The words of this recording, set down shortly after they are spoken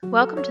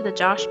Welcome to the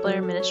Josh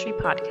Blair Ministry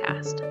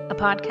Podcast, a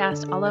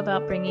podcast all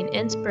about bringing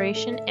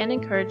inspiration and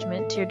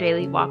encouragement to your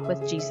daily walk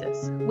with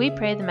Jesus. We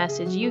pray the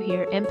message you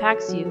hear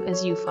impacts you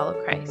as you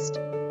follow Christ.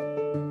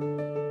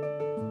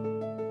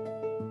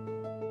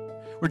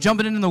 We're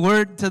jumping into the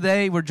Word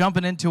today. We're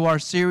jumping into our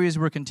series.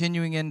 We're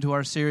continuing into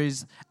our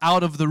series,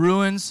 Out of the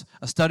Ruins,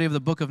 a study of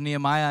the book of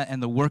Nehemiah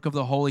and the work of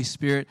the Holy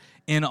Spirit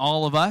in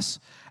all of us.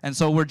 And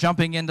so we're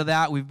jumping into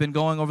that. We've been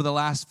going over the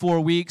last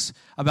 4 weeks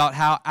about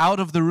how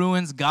out of the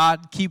ruins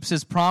God keeps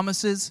His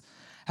promises,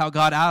 how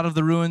God out of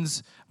the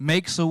ruins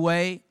makes a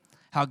way,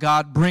 how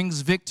God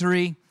brings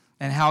victory,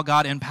 and how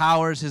God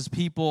empowers His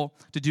people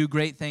to do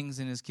great things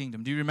in His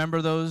kingdom. Do you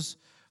remember those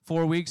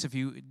 4 weeks? If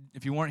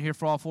you weren't here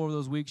for all 4 of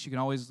those weeks, you can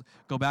always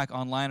go back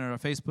online on our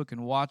Facebook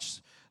and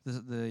watch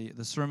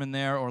the sermon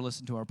there or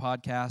listen to our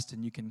podcast,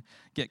 and you can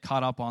get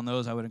caught up on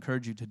those. I would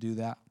encourage you to do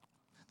that.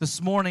 This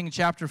morning,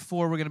 chapter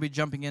 4, we're going to be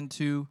jumping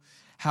into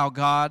how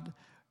God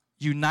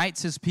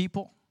unites His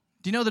people.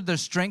 Do you know that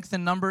there's strength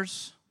in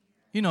numbers?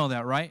 You know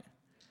that, right?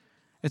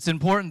 It's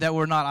important that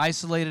we're not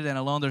isolated and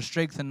alone. There's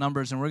strength in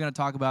numbers, and we're going to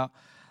talk about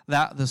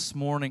that this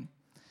morning.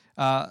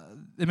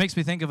 It makes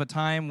me think of a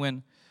time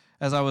when,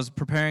 as I was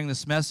preparing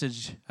this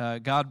message,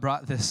 God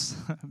brought this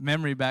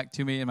memory back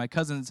to me, and my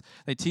cousins,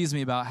 they tease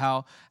me about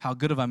how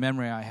good of a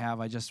memory I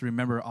have. I just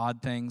remember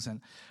odd things, and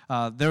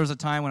there was a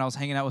time when I was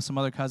hanging out with some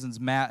other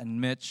cousins, Matt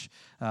and Mitch.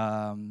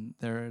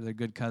 They're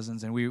good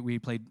cousins, and we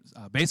played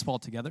baseball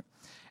together,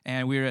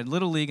 and we were at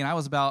Little League, and I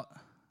was about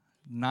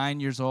 9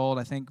 years old.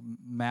 I think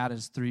Matt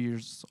is 3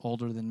 years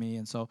older than me,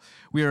 and so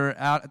we were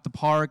out at the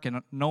park,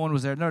 and no one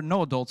was there. There were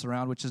no adults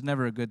around, which is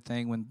never a good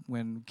thing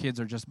when kids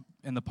are just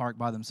in the park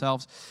by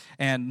themselves,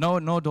 and no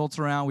adults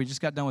around. We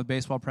just got done with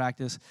baseball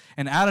practice,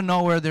 and out of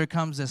nowhere, there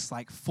comes this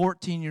like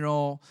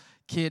 14-year-old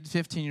kid,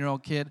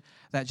 15-year-old kid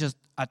that just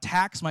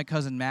attacks my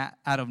cousin Matt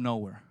out of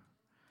nowhere,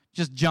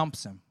 just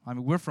jumps him. I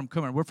mean, we're from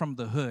Kerman. We're from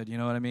the hood, you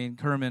know what I mean?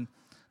 Kerman,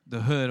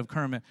 the hood of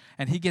Kerman,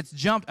 and he gets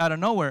jumped out of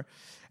nowhere.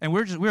 And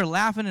we were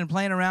laughing and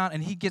playing around,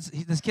 and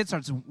this kid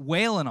starts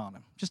wailing on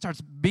him, just starts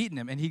beating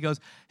him, and he goes,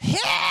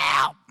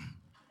 "Help!"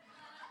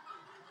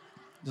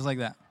 Just like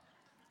that.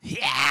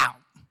 "Help!"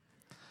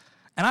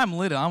 And I'm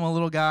little. I'm a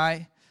little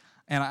guy,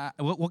 and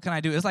what can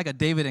I do? It's like a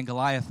David and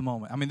Goliath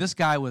moment. I mean, this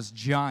guy was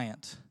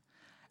giant,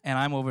 and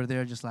I'm over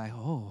there just like,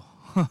 oh,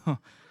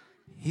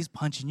 he's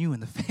punching you in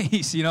the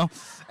face, you know?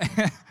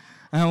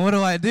 And what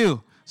do I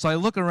do? So I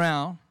look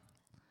around,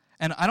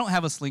 and I don't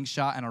have a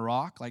slingshot and a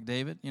rock like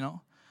David, you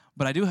know?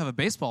 But I do have a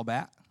baseball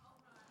bat.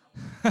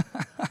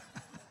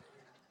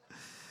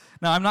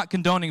 Now, I'm not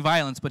condoning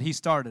violence, but he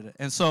started it.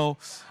 And so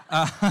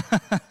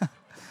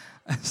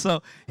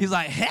so he's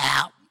like,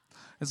 "Help!"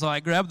 And so I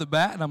grab the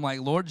bat, and I'm like,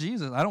 "Lord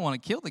Jesus, I don't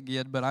want to kill the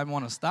kid, but I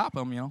want to stop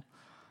him, you know."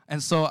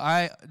 And so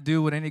I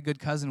do what any good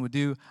cousin would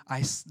do.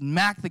 I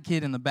smack the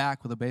kid in the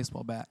back with a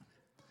baseball bat.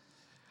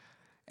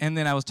 And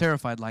then I was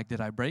terrified, like,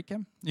 did I break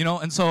him? You know,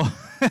 and so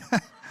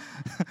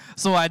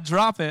so I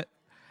drop it.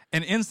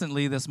 And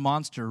instantly, this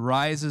monster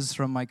rises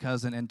from my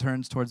cousin and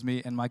turns towards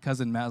me, and my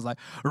cousin Matt is like,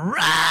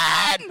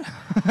 "Run!"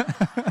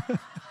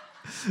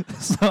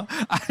 So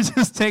I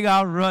just take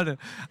out running.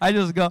 I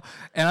just go,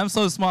 and I'm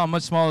so small, I'm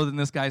much smaller than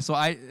this guy. So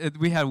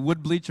we had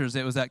wood bleachers.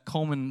 It was at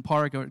Coleman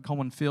Park or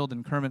Coleman Field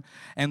in Kerman,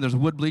 and there's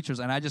wood bleachers,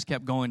 and I just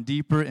kept going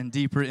deeper and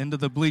deeper into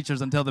the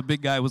bleachers until the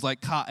big guy was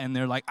like caught, and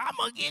they're like, "I'm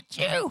gonna get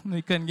you!" And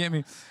he couldn't get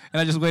me, and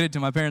I just waited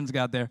till my parents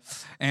got there,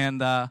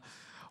 and.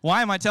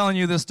 Why am I telling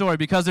you this story?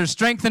 Because there's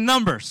strength in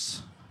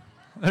numbers.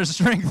 There's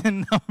strength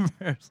in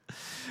numbers.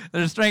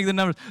 There's strength in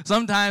numbers.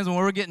 Sometimes when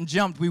we're getting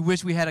jumped, we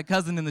wish we had a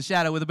cousin in the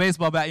shadow with a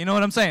baseball bat. You know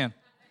what I'm saying?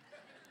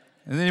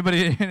 Has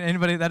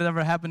anybody that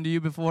ever happened to you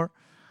before?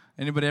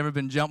 Anybody ever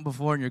been jumped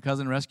before and your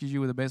cousin rescues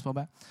you with a baseball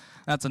bat?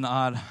 That's an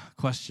odd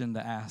question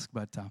to ask,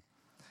 but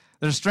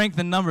there's strength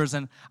in numbers.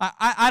 And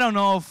I don't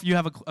know if you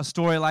have a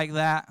story like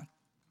that.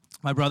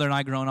 My brother and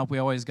I, growing up, we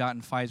always got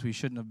in fights we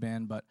shouldn't have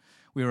been, but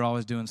we were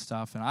always doing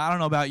stuff. And I don't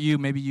know about you.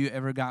 Maybe you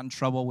ever got in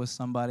trouble with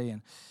somebody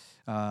and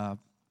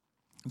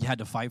you had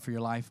to fight for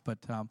your life. But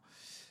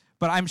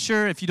I'm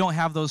sure if you don't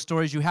have those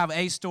stories, you have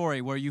a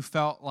story where you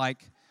felt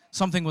like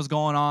something was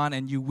going on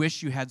and you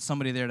wish you had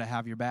somebody there to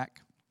have your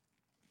back.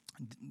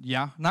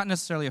 Yeah, not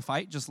necessarily a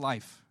fight, just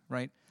life,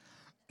 right?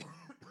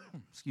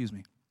 Excuse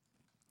me.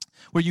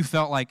 Where you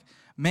felt like,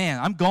 man,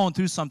 I'm going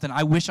through something.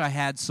 I wish I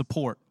had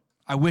support.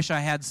 I wish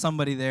I had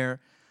somebody there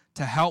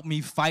to help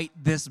me fight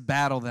this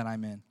battle that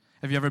I'm in.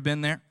 Have you ever been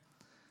there?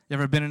 You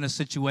ever been in a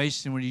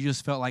situation where you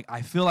just felt like,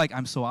 I feel like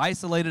I'm so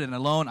isolated and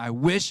alone. I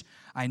wish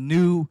I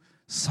knew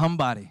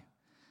somebody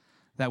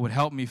that would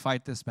help me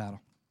fight this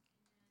battle.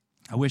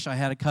 I wish I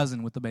had a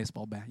cousin with a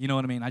baseball bat. You know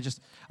what I mean?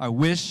 I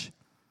wish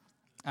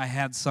I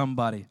had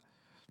somebody.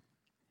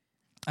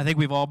 I think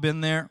we've all been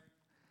there.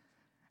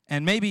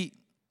 And maybe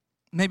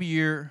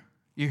you're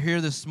here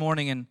this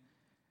morning and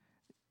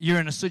you're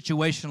in a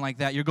situation like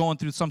that. You're going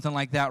through something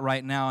like that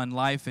right now in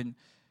life, and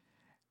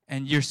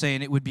you're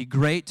saying it would be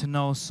great to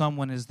know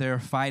someone is there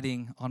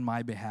fighting on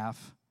my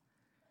behalf.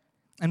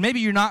 And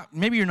maybe you're not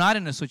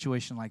in a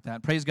situation like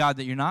that. Praise God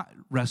that you're not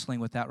wrestling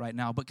with that right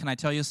now. But can I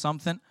tell you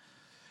something?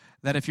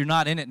 That if you're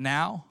not in it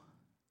now,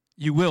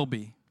 you will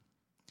be.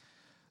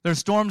 There's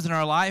storms in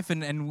our life,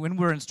 and when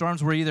we're in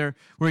storms, we're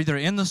either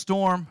in the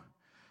storm,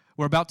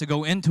 we're about to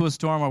go into a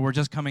storm, or we're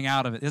just coming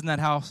out of it. Isn't that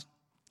how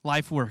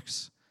life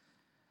works?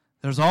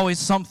 There's always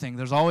something.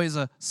 There's always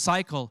a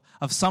cycle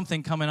of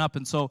something coming up.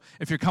 And so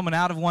if you're coming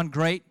out of one,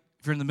 great.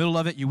 If you're in the middle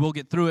of it, you will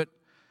get through it.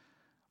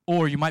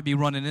 Or you might be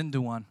running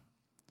into one.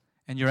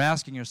 And you're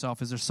asking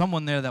yourself, is there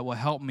someone there that will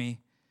help me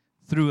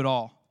through it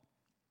all?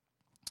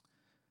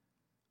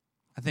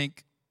 I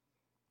think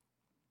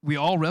we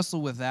all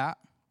wrestle with that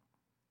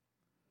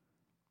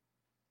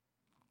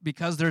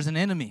because there's an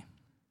enemy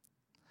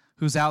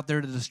who's out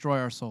there to destroy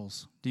our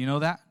souls. Do you know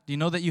that? Do you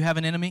know that you have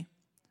an enemy?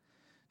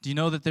 Do you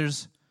know that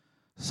there's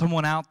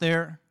someone out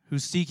there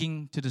who's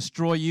seeking to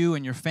destroy you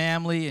and your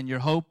family and your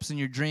hopes and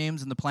your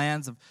dreams and the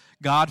plans of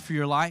God for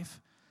your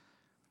life?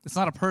 It's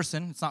not a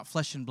person. It's not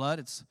flesh and blood.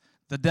 It's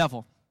the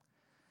devil,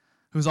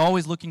 who's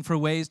always looking for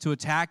ways to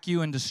attack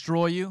you and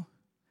destroy you.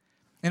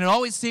 And it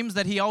always seems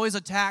that he always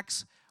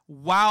attacks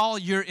while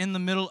you're in the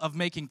middle of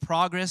making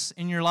progress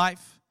in your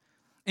life.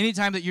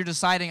 Anytime that you're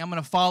deciding, I'm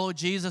going to follow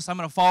Jesus, I'm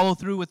going to follow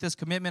through with this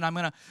commitment, I'm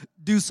going to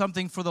do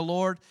something for the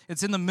Lord,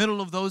 it's in the middle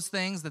of those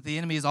things that the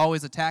enemy is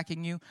always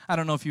attacking you. I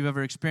don't know if you've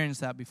ever experienced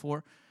that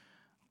before,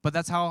 but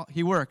that's how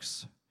he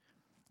works.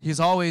 He's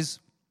always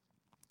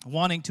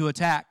wanting to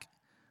attack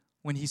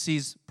when he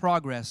sees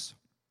progress,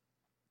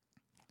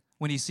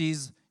 when he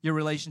sees your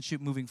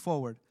relationship moving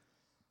forward.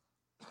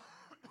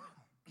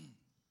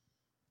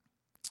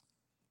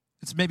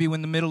 It's maybe when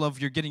in the middle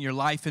of you're getting your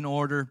life in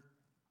order,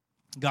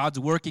 God's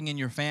working in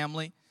your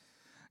family,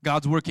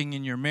 God's working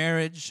in your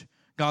marriage,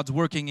 God's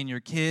working in your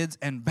kids,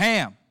 and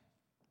bam,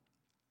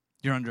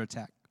 you're under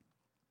attack.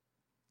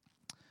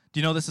 Do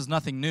you know this is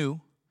nothing new?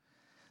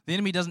 The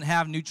enemy doesn't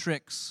have new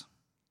tricks.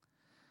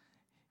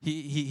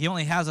 He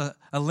only has a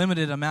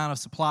limited amount of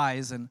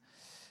supplies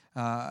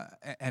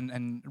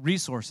and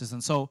resources.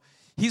 And so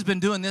he's been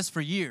doing this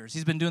for years.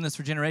 He's been doing this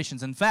for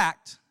generations. In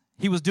fact,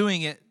 he was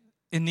doing it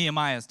in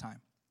Nehemiah's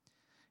time.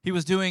 He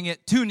was doing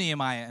it to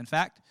Nehemiah. In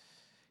fact,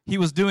 he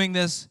was doing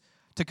this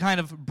to kind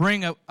of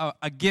bring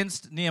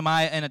against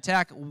Nehemiah an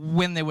attack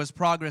when there was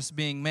progress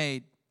being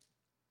made.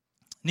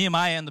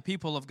 Nehemiah and the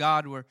people of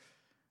God were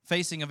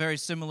facing a very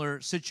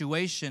similar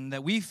situation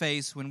that we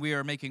face when we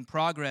are making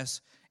progress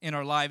in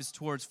our lives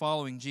towards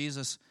following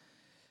Jesus.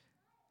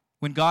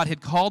 When God had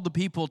called the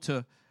people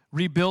to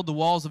rebuild the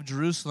walls of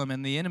Jerusalem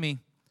and the enemy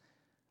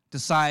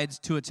decides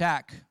to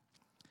attack.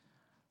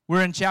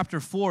 We're in chapter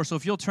 4, so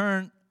if you'll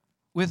turn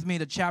with me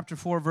to chapter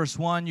 4, verse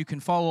 1, you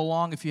can follow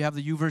along. If you have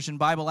the YouVersion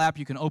Bible app,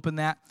 you can open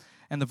that,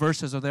 and the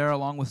verses are there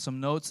along with some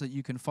notes that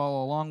you can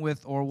follow along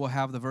with, or we'll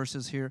have the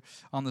verses here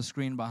on the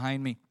screen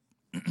behind me.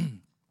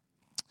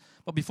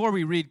 But before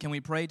we read, can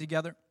we pray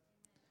together?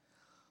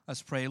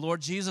 Let's pray.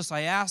 Lord Jesus,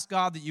 I ask,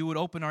 God, that you would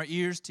open our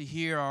ears to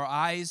hear, our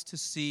eyes to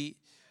see,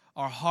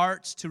 our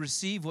hearts to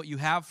receive what you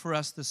have for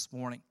us this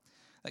morning.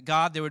 That,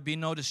 God, there would be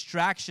no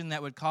distraction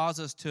that would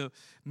cause us to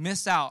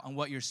miss out on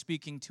what you're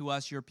speaking to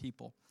us, your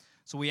people.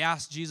 So we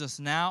ask, Jesus,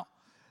 now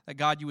that,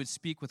 God, you would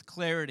speak with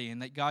clarity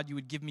and that, God, you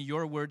would give me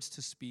your words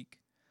to speak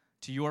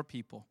to your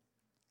people.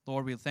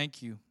 Lord, we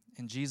thank you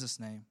in Jesus'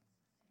 name.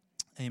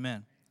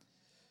 Amen.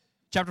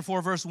 Chapter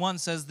 4, verse 1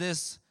 says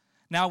this,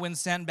 Now when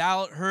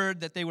Sanballat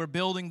heard that they were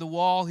building the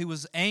wall, he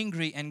was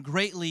angry and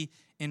greatly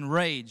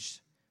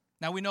enraged.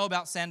 Now we know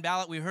about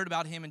Sanballat. We heard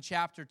about him in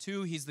chapter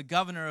 2. He's the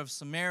governor of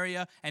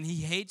Samaria, and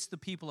he hates the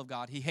people of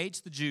God. He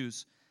hates the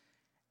Jews.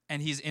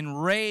 And he's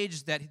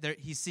enraged that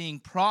he's seeing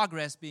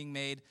progress being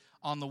made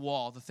on the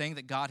wall, the thing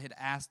that God had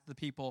asked the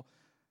people,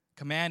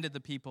 commanded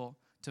the people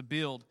to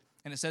build.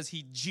 And it says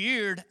he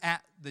jeered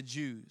at the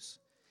Jews.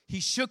 He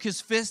shook his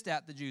fist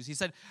at the Jews. He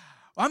said,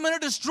 I'm going to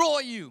destroy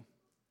you.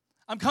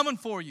 I'm coming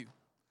for you.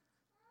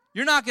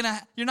 You're not going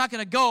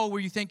to go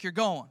where you think you're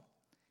going.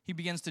 He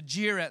begins to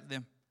jeer at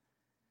them.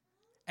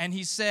 And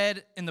he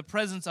said in the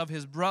presence of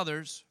his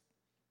brothers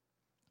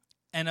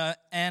and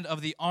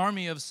of the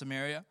army of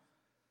Samaria,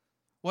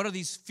 what are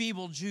these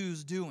feeble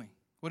Jews doing?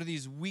 What are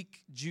these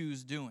weak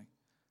Jews doing?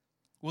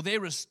 Will they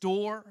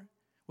restore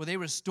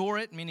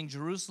it, meaning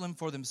Jerusalem,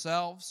 for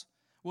themselves?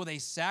 Will they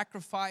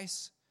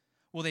sacrifice?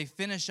 Will they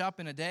finish up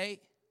in a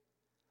day?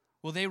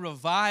 Will they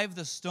revive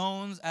the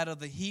stones out of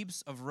the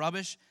heaps of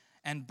rubbish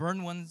and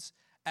burn ones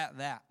at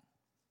that?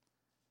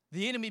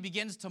 The enemy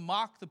begins to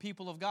mock the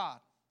people of God.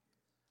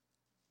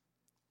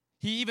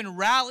 He even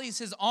rallies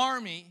his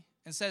army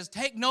and says,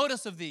 take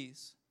notice of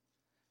these.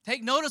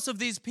 Take notice of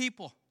these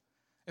people.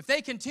 If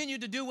they continue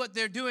to do what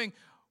they're doing,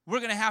 we're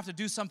going to have to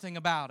do something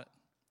about it.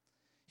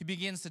 He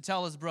begins to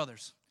tell his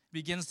brothers,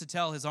 begins to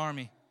tell his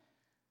army,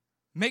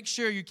 make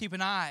sure you keep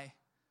an eye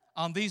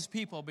on these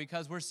people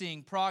because we're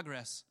seeing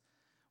progress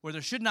where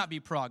there should not be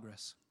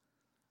progress.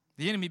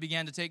 The enemy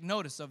began to take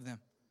notice of them.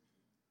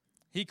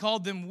 He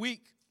called them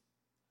weak.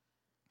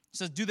 He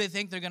says, do they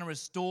think they're going to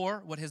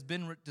restore what has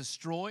been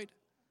destroyed?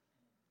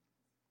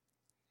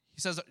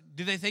 He says,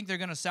 do they think they're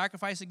going to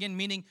sacrifice again?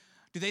 Meaning,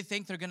 Do they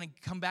think they're going to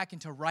come back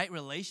into right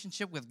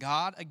relationship with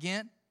God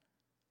again?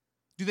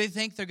 Do they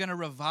think they're going to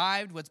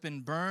revive what's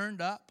been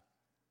burned up?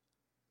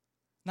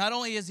 Not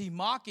only is he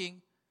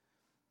mocking,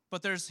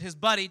 but there's his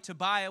buddy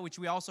Tobiah, which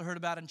we also heard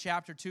about in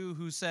chapter 2,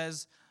 who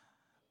says,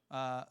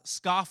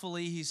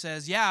 scoffily, he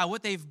says, yeah,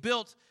 what they've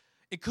built,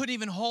 it couldn't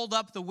even hold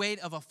up the weight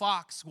of a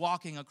fox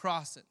walking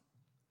across it.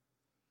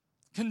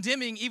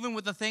 Condemning even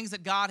with the things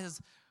that God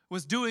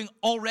was doing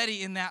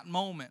already in that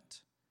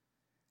moment.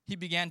 He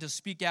began to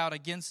speak out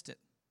against it.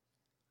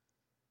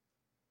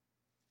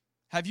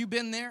 Have you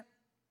been there?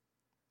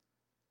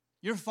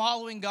 You're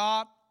following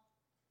God.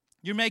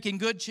 You're making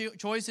good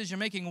choices. You're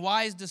making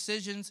wise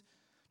decisions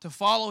to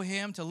follow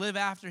Him, to live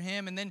after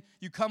Him, and then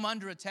you come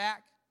under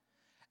attack.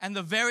 And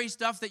the very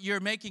stuff that you're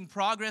making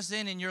progress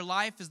in your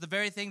life is the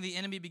very thing the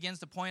enemy begins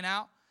to point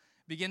out,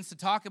 begins to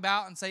talk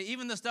about and say,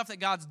 even the stuff that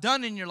God's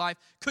done in your life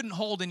couldn't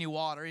hold any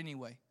water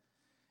anyway.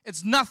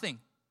 It's nothing.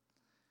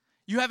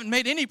 You haven't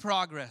made any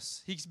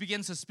progress. He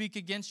begins to speak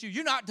against you.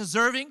 You're not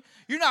deserving.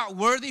 You're not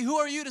worthy. Who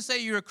are you to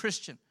say you're a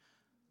Christian?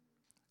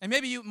 And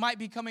maybe you might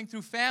be coming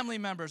through family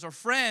members or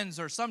friends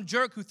or some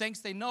jerk who thinks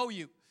they know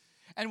you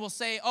and will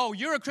say, oh,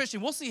 you're a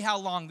Christian. We'll see how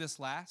long this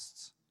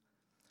lasts.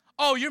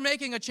 Oh, you're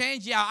making a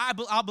change? Yeah,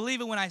 I'll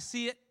believe it when I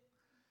see it.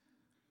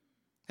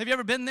 Have you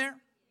ever been there?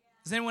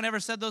 Has anyone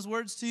ever said those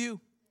words to you?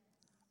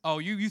 Oh,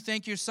 you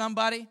think you're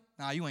somebody?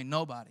 No, you ain't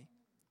nobody.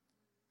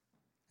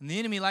 And the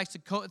enemy likes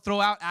to throw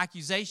out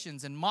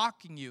accusations and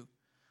mocking you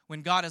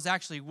when God is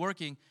actually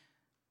working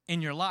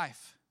in your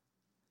life,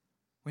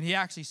 when He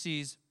actually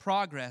sees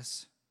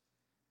progress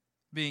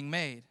being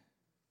made.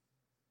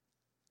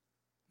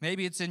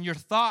 Maybe it's in your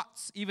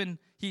thoughts. Even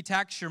He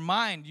attacks your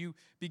mind. You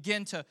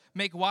begin to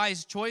make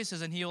wise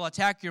choices, and He will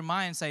attack your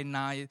mind and say,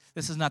 nah,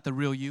 this is not the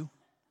real you.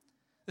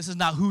 This is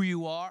not who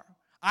you are.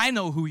 I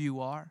know who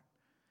you are.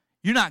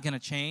 You're not going to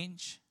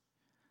change.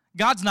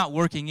 God's not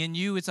working in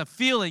you. It's a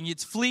feeling.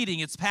 It's fleeting.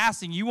 It's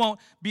passing. You won't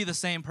be the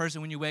same person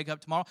when you wake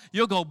up tomorrow.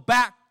 You'll go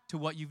back to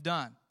what you've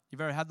done.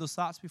 You've ever had those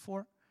thoughts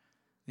before?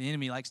 The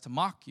enemy likes to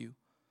mock you.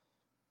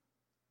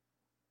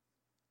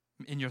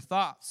 In your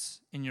thoughts,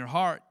 in your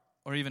heart,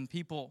 or even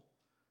people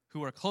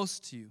who are close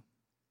to you.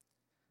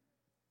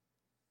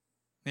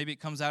 Maybe it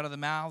comes out of the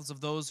mouths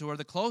of those who are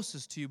the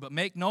closest to you, but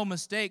make no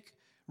mistake,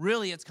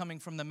 really it's coming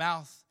from the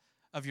mouth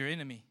of your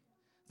enemy,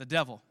 the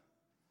devil.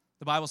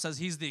 The Bible says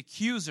he's the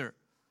accuser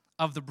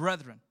of the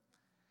brethren.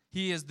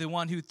 He is the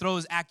one who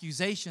throws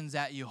accusations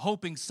at you,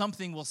 hoping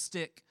something will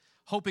stick,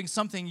 hoping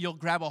something you'll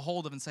grab a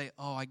hold of and say,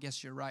 oh, I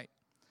guess you're right.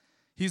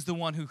 He's the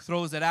one who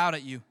throws it out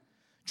at you,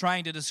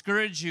 trying to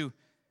discourage you,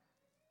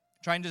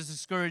 trying to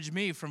discourage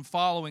me from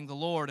following the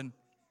Lord. And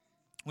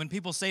when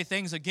people say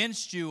things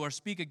against you or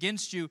speak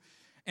against you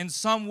in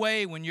some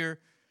way, when you're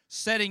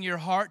setting your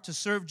heart to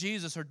serve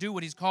Jesus or do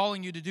what He's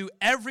calling you to do,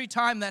 every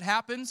time that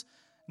happens,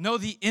 know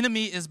the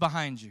enemy is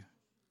behind you.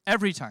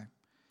 Every time.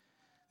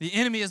 The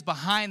enemy is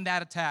behind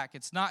that attack.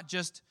 It's not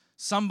just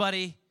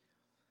somebody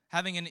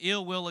having an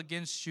ill will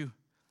against you.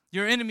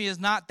 Your enemy is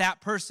not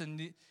that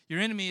person. Your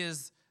enemy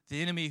is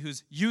the enemy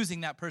who's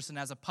using that person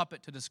as a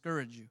puppet to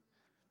discourage you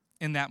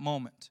in that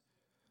moment.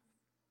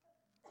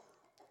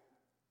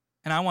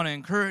 And I want to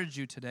encourage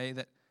you today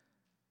that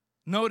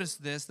notice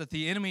this, that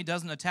the enemy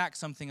doesn't attack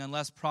something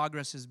unless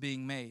progress is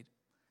being made,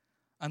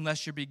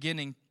 unless you're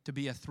beginning to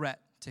be a threat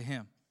to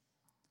him.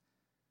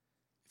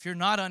 If you're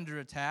not under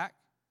attack,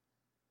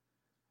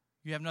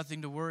 you have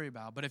nothing to worry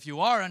about. But if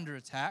you are under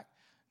attack,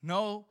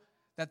 know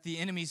that the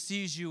enemy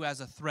sees you as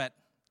a threat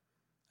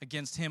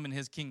against him and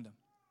his kingdom.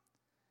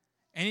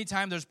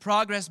 Anytime there's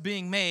progress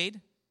being made,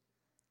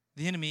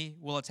 the enemy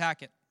will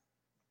attack it.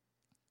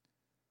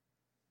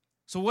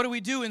 So what do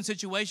we do in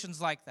situations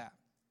like that?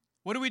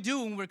 What do we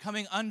do when we're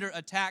coming under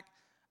attack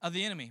of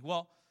the enemy?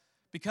 Well,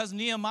 because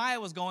Nehemiah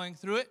was going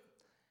through it,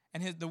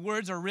 and the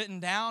words are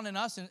written down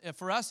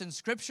for us in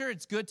Scripture,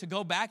 it's good to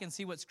go back and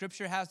see what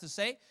Scripture has to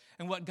say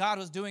and what God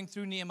was doing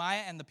through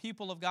Nehemiah and the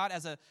people of God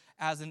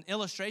as an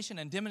illustration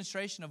and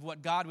demonstration of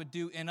what God would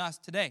do in us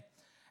today.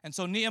 And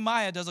so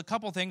Nehemiah does a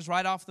couple things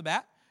right off the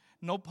bat.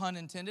 No pun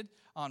intended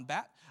on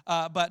bat.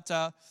 But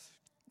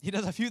he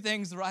does a few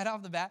things right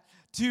off the bat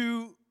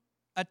to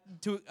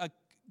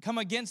come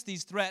against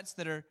these threats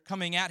that are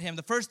coming at him.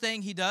 The first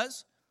thing he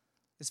does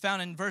is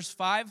found in verse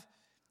 5.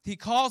 He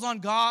calls on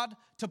God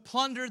to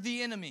plunder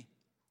the enemy.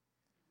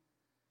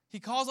 He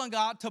calls on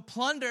God to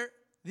plunder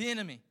the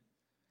enemy.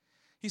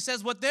 He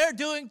says, what they're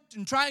doing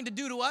and trying to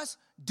do to us,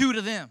 do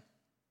to them.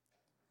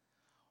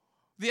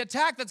 The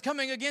attack that's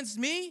coming against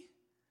me,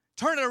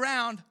 turn it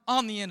around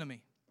on the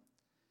enemy.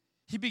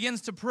 He begins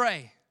to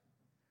pray.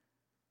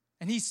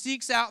 And he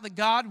seeks out that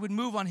God would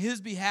move on his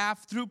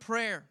behalf through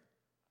prayer.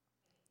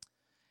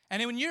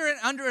 And when you're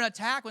under an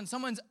attack, when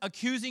someone's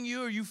accusing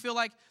you or you feel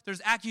like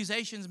there's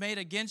accusations made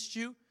against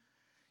you,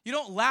 you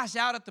don't lash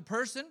out at the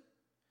person.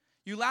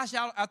 You lash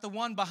out at the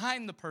one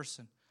behind the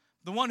person,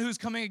 the one who's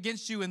coming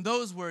against you in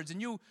those words.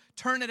 And you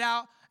turn it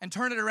out and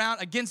turn it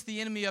around against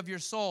the enemy of your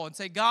soul and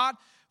say, God,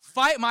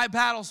 fight my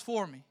battles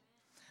for me.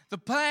 The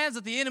plans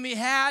that the enemy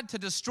had to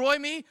destroy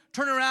me,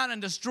 turn around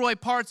and destroy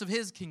parts of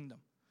his kingdom.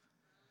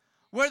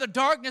 Where the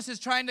darkness is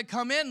trying to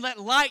come in, let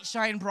light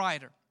shine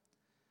brighter,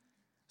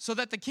 so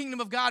that the kingdom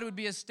of God would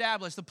be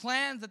established. The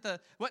plans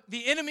that what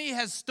the enemy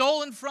has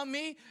stolen from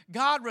me,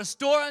 God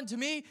restore unto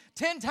me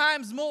 10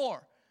 times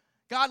more.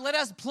 God, let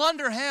us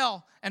plunder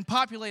hell and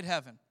populate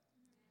heaven.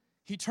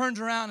 He turns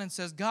around and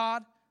says,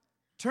 God,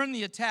 turn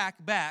the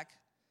attack back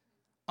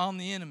on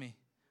the enemy.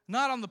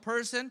 Not on the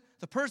person.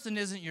 The person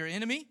isn't your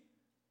enemy.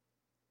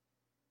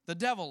 The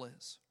devil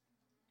is.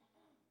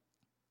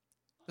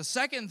 The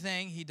second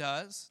thing he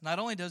does, not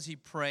only does he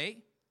pray,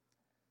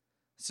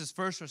 it's his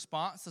first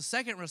response. The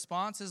second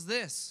response is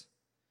this.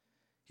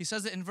 He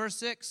says it in verse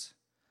 6.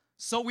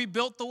 So we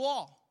built the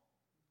wall.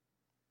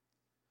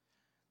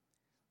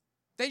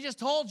 They just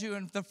told you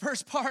in the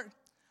first part,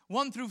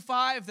 1 through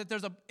 5, that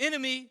there's an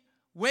enemy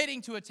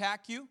waiting to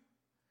attack you.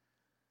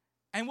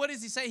 And what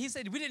does he say? He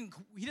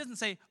doesn't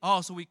say,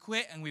 oh, so we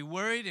quit and we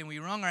worried and we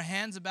wrung our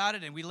hands about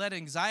it and we let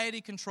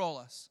anxiety control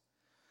us.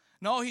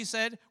 No, he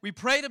said, we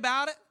prayed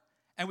about it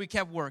and we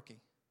kept working.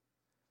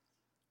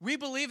 We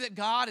believe that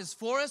God is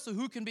for us, so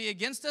who can be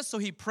against us? So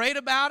he prayed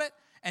about it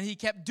and he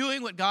kept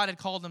doing what God had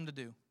called him to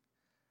do.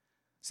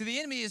 See, the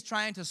enemy is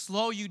trying to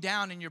slow you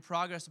down in your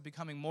progress of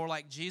becoming more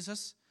like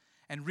Jesus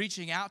and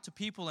reaching out to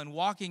people and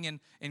walking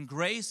in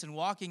grace and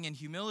walking in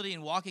humility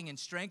and walking in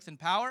strength and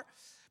power.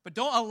 But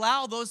don't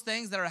allow those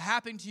things that are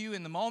happening to you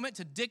in the moment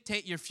to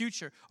dictate your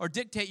future or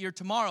dictate your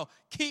tomorrow.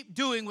 Keep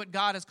doing what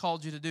God has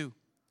called you to do.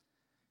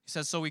 He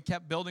says, so we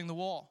kept building the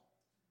wall.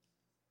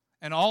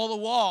 And all the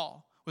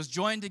wall was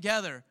joined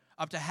together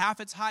up to half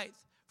its height,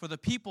 for the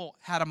people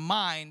had a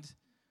mind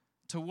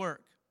to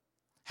work.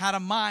 Had a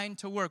mind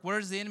to work. Where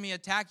does the enemy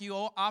attack you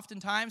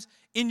oftentimes?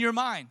 In your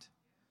mind.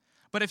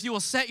 But if you will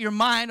set your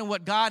mind on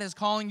what God is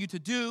calling you to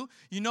do,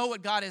 you know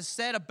what God has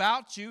said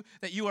about you,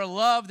 that you are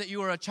loved, that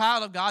you are a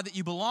child of God, that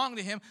you belong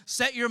to Him.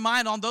 Set your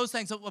mind on those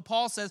things. That's what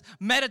Paul says.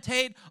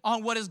 Meditate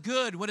on what is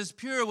good, what is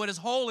pure, what is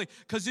holy,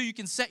 because you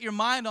can set your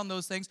mind on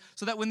those things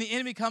so that when the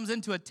enemy comes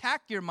in to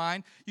attack your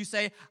mind, you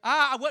say,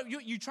 what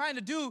you're trying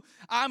to do,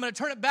 I'm going to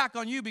turn it back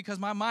on you because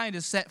my mind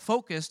is set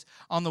focused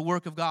on the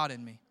work of God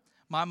in me.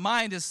 My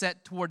mind is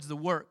set towards the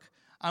work.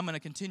 I'm going to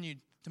continue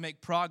to make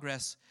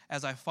progress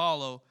as I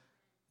follow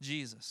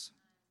Jesus.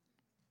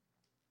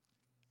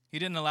 He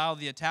didn't allow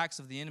the attacks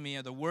of the enemy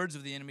or the words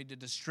of the enemy to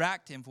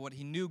distract him for what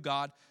he knew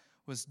God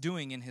was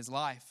doing in his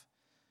life,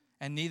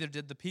 and neither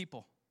did the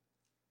people.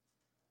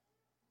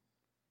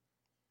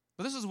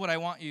 But this is what I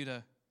want you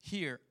to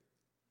hear,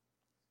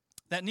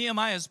 that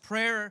Nehemiah's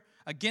prayer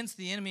against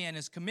the enemy and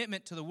his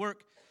commitment to the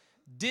work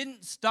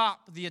didn't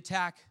stop the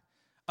attack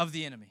of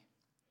the enemy.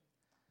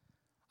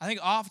 I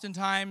think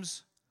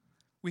oftentimes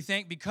we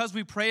think because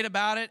we prayed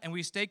about it and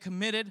we stay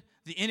committed,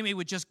 the enemy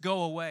would just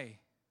go away.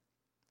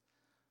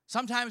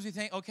 Sometimes we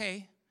think,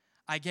 okay,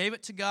 I gave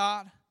it to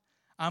God.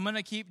 I'm going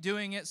to keep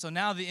doing it, so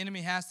now the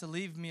enemy has to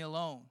leave me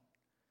alone.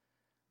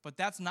 But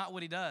that's not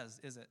what he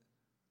does, is it?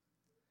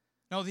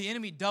 No, the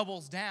enemy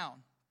doubles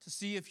down to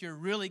see if you're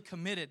really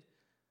committed,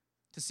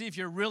 to see if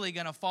you're really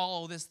going to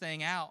follow this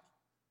thing out.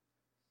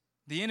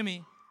 The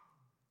enemy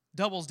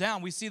doubles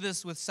down. We see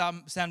this with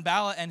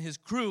Sanballat and his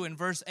crew in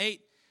verse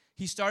 8.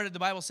 The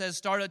Bible says,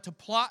 started to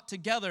plot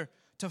together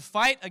to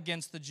fight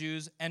against the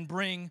Jews and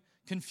bring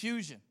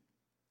confusion.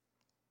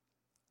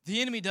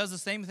 The enemy does the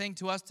same thing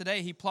to us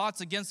today. He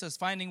plots against us,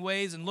 finding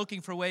ways and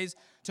looking for ways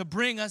to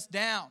bring us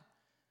down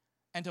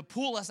and to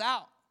pull us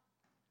out.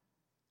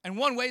 And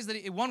one way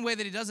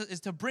that he does it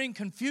is to bring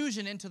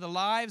confusion into our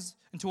lives,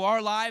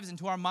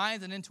 into our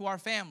minds, and into our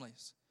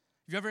families.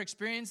 Have you ever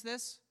experienced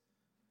this?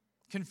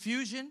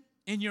 Confusion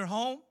in your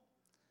home,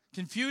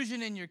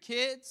 confusion in your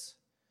kids,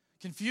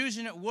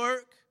 confusion at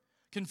work,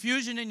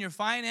 confusion in your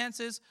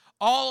finances,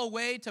 all a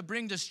way to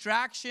bring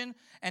distraction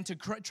and to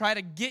try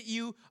to get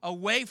you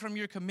away from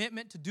your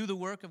commitment to do the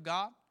work of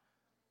God.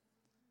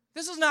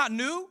 This is not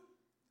new.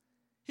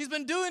 He's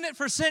been doing it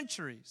for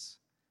centuries.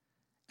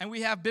 And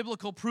we have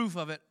biblical proof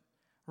of it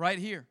right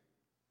here.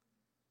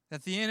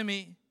 That the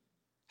enemy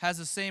has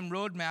the same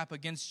roadmap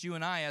against you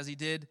and I as he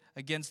did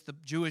against the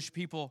Jewish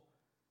people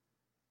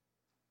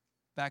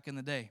back in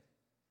the day.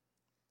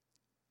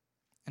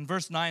 And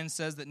verse 9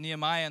 says that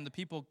Nehemiah and the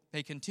people,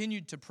 they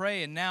continued to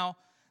pray, and now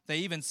they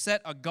even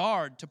set a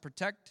guard to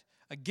protect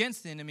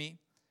against the enemy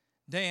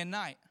day and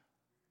night.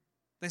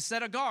 They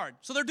set a guard.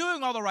 So they're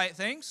doing all the right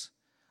things.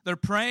 They're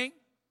praying,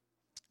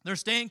 they're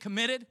staying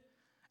committed,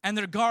 and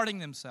they're guarding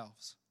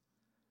themselves.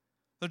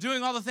 They're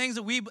doing all the things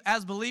that we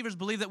as believers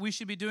believe that we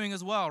should be doing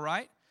as well,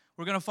 right?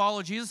 We're going to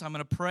follow Jesus. I'm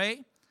going to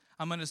pray.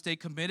 I'm going to stay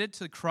committed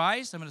to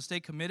Christ. I'm going to stay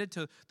committed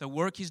to the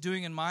work He's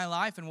doing in my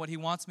life and what He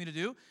wants me to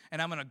do.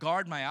 And I'm going to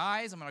guard my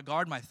eyes. I'm going to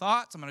guard my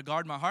thoughts. I'm going to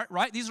guard my heart,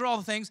 right? These are all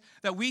the things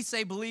that we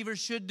say believers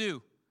should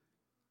do.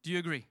 Do you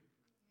agree?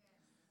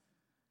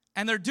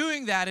 And they're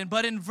doing that.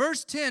 But in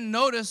verse 10,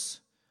 notice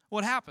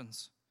what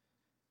happens.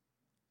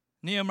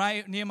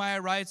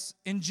 Nehemiah writes,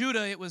 in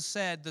Judah it was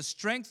said, the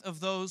strength of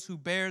those who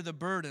bear the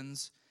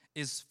burdens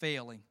is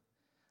failing.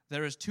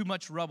 There is too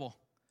much rubble.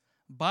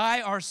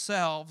 by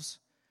ourselves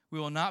we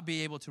will not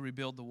be able to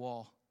rebuild the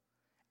wall.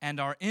 And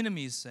our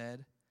enemies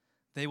said,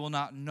 they will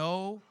not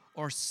know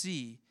or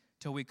see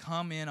till we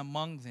come in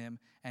among them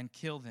and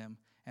kill them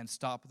and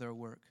stop their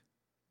work.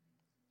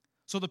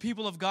 So the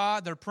people of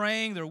God, they're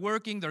praying, they're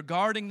working, they're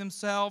guarding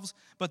themselves,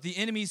 but the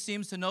enemy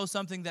seems to know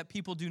something that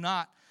people do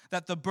not,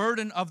 that the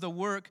burden of the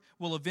work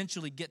will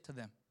eventually get to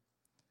them.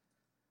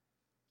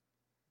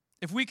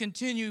 If we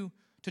continue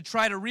to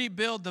try to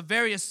rebuild the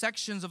various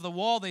sections of the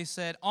wall, they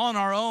said, on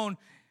our own,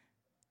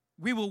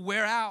 we will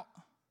wear out.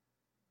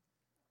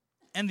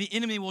 And the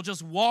enemy will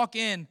just walk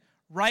in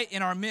right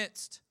in our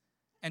midst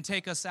and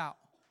take us out.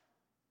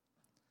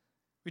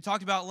 We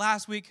talked about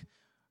last week,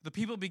 the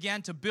people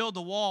began to build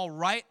the wall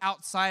right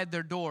outside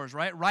their doors,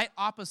 right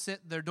opposite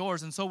their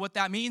doors. And so what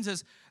that means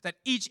is that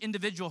each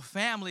individual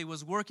family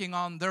was working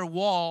on their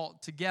wall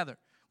together,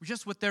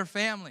 just with their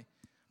family.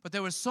 But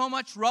there was so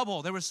much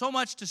rubble, there was so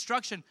much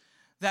destruction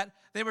that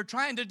they were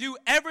trying to do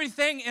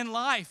everything in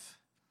life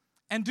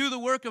and do the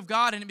work of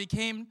God, and it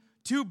became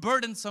too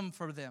burdensome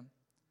for them.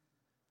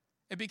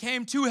 It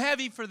became too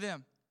heavy for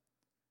them.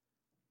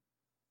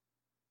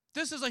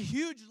 This is a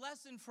huge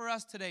lesson for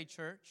us today,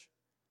 church.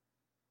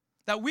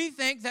 That we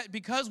think that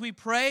because we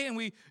pray and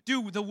we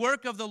do the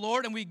work of the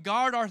Lord and we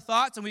guard our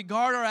thoughts and we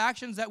guard our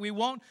actions, that we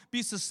won't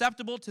be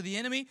susceptible to the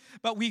enemy,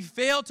 but we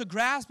fail to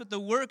grasp that the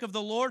work of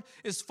the Lord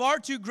is far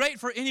too great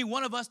for any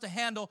one of us to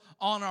handle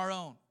on our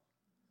own.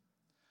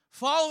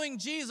 Following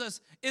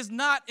Jesus is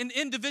not an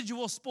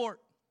individual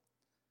sport.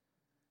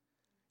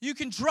 You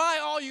can try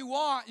all you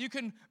want. You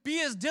can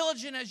be as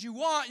diligent as you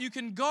want. You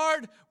can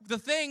guard the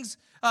things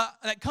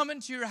that come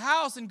into your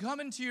house and come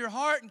into your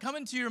heart and come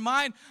into your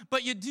mind.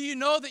 But do you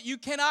know that you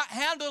cannot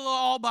handle it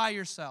all by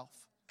yourself?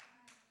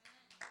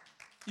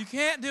 You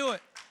can't do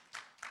it.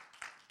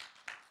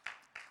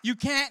 You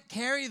can't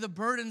carry the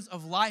burdens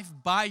of life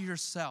by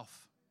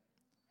yourself.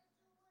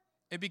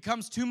 It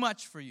becomes too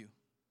much for you.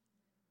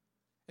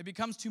 It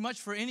becomes too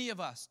much for any of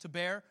us to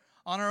bear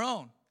on our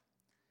own.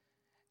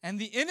 And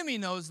the enemy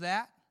knows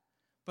that.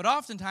 But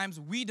oftentimes,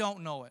 we don't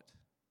know it.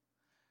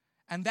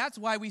 And that's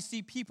why we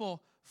see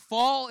people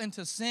fall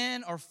into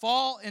sin or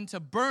fall into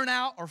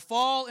burnout or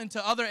fall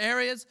into other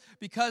areas,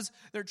 because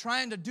they're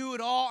trying to do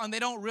it all and they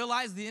don't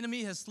realize the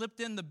enemy has slipped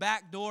in the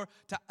back door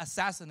to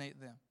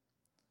assassinate them.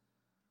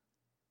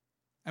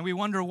 And we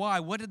wonder why.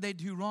 What did they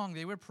do wrong?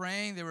 They were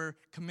praying, they were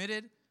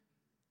committed,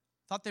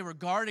 thought they were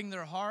guarding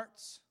their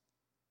hearts,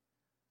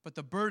 but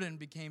the burden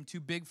became too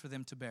big for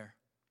them to bear.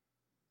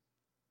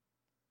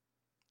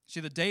 See,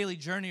 the daily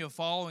journey of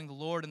following the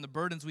Lord and the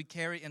burdens we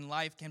carry in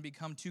life can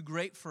become too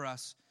great for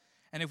us.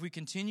 And if we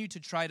continue to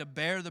try to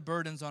bear the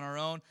burdens on our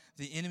own,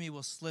 the enemy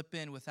will slip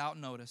in without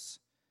notice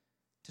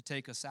to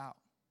take us out.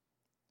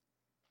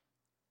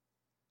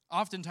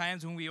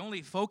 Oftentimes, when we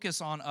only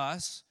focus on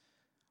us,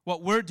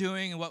 what we're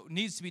doing and what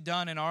needs to be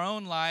done in our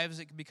own lives,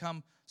 it can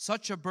become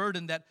such a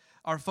burden that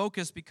our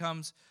focus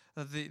becomes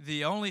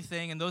the only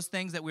thing, and those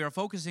things that we are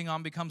focusing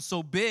on become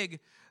so big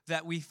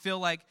that we feel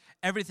like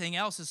everything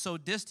else is so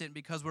distant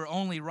because we're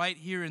only right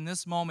here in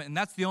this moment, and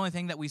that's the only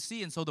thing that we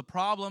see. And so the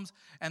problems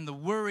and the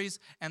worries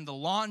and the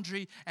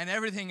laundry and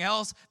everything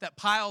else that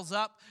piles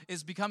up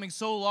is becoming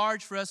so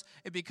large for us,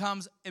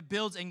 it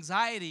builds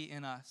anxiety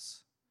in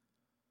us.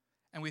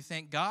 And we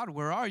think, God,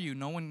 where are you?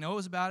 No one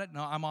knows about it.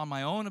 No, I'm on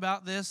my own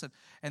about this.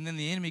 And then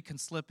the enemy can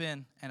slip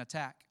in and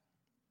attack.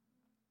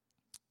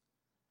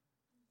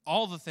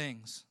 All the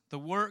things, the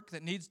work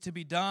that needs to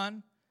be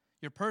done,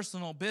 your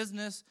personal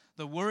business,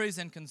 the worries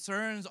and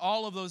concerns,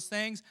 all of those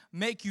things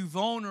make you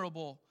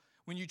vulnerable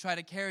when you try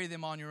to carry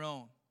them on your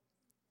own.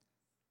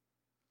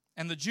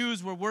 And the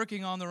Jews were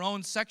working on their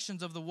own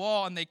sections of the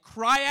wall, and they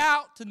cry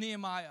out to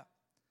Nehemiah.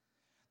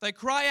 They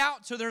cry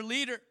out to their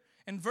leader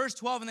in verse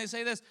 12, and they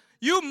say this,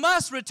 "You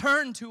must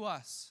return to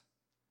us.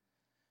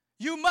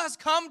 You must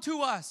come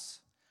to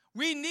us.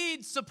 We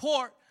need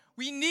support.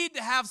 We need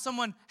to have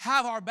someone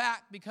have our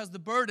back because the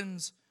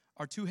burdens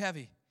are too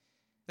heavy."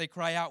 They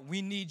cry out,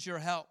 "We need your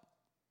help."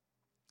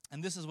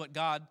 And this is what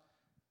God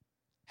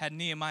had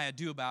Nehemiah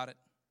do about it.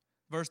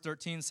 Verse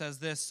 13 says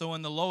this, "So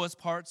in the lowest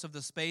parts of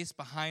the space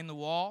behind the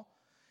wall,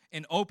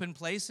 in open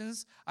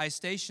places, I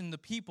stationed the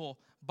people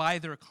by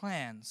their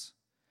clans,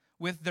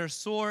 with their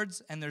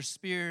swords and their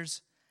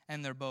spears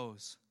and their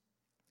bows."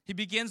 He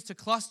begins to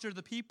cluster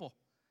the people.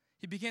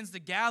 He begins to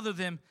gather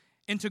them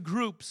into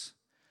groups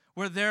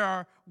where there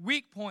are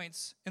weak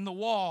points in the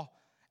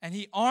wall, and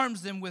he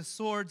arms them with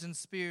swords and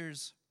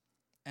spears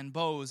and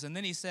bows. And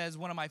then he says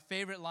one of my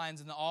favorite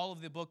lines in all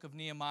of the book of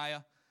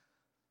Nehemiah.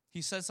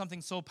 He says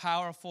something so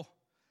powerful.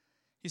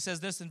 He says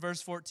this in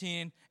verse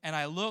 14, "And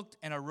I looked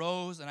and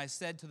arose, and I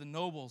said to the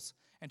nobles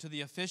and to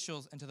the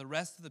officials and to the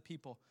rest of the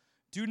people,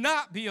 'Do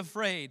not be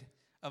afraid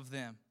of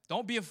them.'"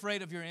 Don't be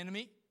afraid of your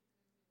enemy.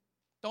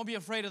 Don't be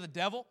afraid of the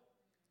devil.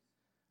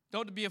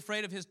 Don't be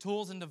afraid of his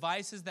tools and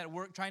devices that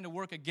are trying to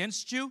work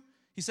against you.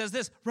 He says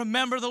this,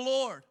 "Remember the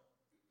Lord,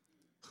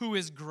 who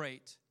is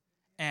great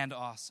and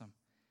awesome."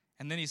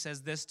 And then he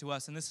says this to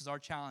us, and this is our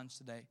challenge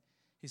today.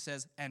 He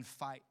says, "And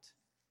fight."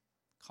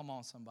 Come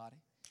on, somebody.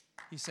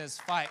 He says,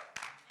 fight.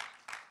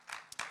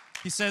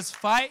 He says,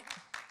 fight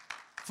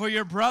for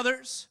your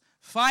brothers,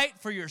 fight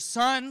for your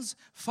sons,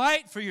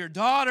 fight for your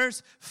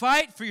daughters,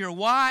 fight for your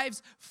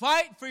wives,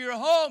 fight for your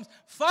homes,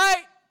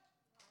 fight.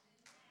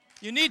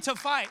 You need to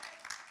fight.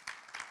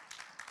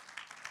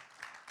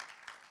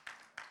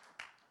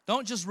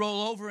 Don't just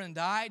roll over and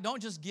die.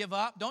 Don't just give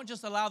up. Don't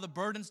just allow the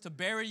burdens to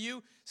bury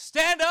you.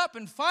 Stand up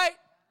and fight.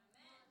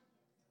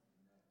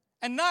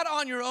 And not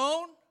on your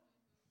own,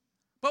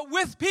 but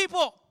with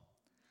people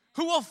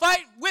who will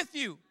fight with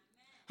you,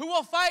 who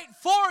will fight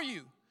for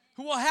you,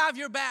 who will have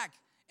your back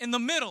in the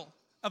middle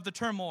of the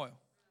turmoil.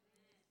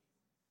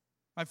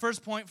 My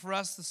first point for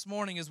us this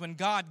morning is when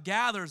God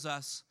gathers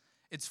us,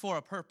 it's for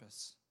a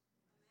purpose.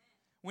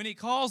 When He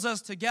calls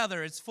us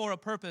together, it's for a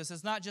purpose.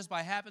 It's not just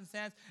by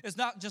happenstance. It's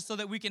not just so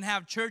that we can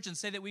have church and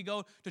say that we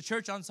go to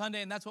church on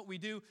Sunday and that's what we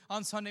do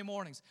on Sunday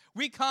mornings.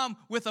 We come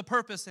with a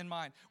purpose in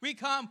mind. We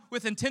come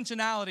with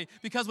intentionality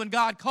because when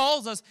God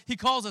calls us, He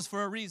calls us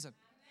for a reason.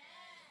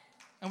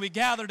 And we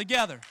gather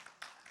together.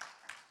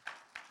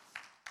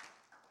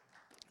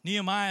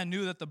 Nehemiah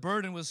knew that the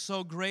burden was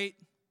so great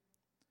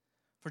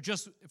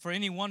for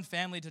any one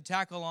family to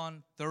tackle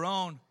on their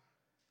own.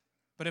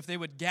 But if they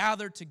would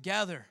gather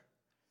together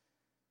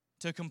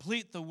to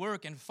complete the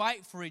work and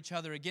fight for each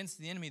other against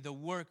the enemy, the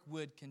work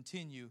would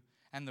continue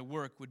and the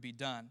work would be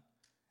done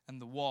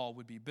and the wall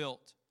would be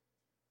built.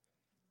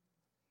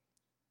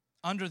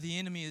 Under the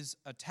enemy's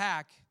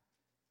attack,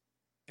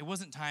 it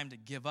wasn't time to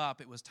give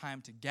up. It was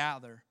time to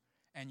gather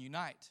and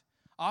unite.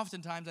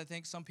 Oftentimes, I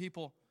think some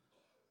people,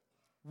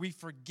 we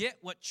forget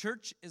what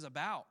church is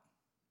about.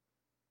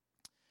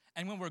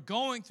 And when we're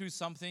going through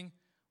something,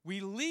 we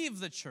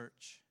leave the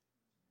church.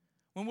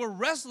 When we're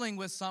wrestling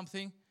with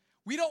something,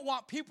 we don't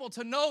want people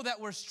to know that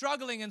we're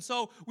struggling, and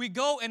so we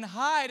go and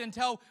hide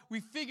until we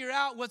figure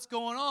out what's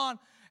going on,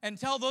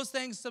 until those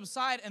things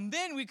subside, and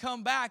then we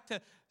come back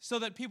so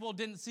that people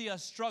didn't see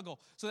us struggle,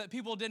 so that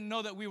people didn't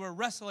know that we were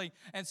wrestling,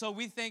 and so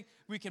we think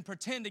we can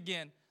pretend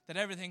again that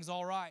everything's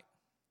all right.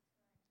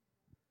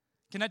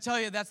 Can I tell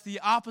you that's the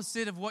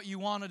opposite of what you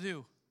want to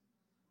do?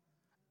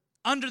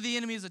 Under the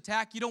enemy's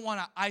attack, you don't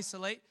want to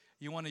isolate,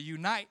 you want to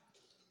unite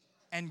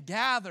and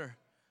gather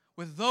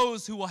with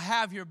those who will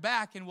have your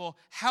back and will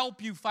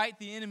help you fight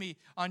the enemy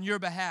on your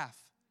behalf.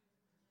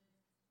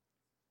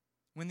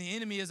 When the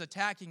enemy is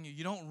attacking you,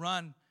 you don't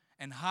run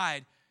and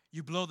hide.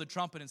 You blow the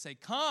trumpet and say,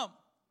 come,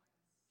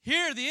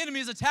 here, the enemy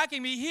is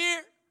attacking me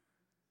here.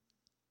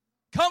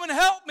 Come and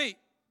help me.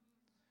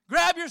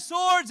 Grab your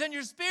swords and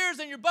your spears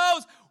and your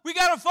bows. We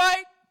got to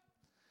fight.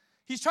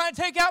 He's trying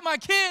to take out my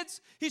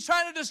kids. He's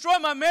trying to destroy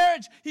my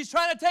marriage. He's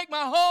trying to take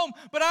my home,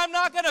 but I'm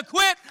not going to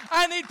quit.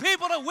 I need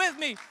people with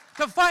me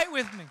to fight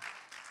with me.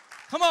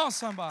 Come on,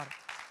 somebody.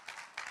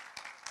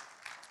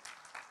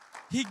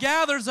 He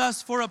gathers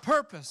us for a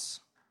purpose.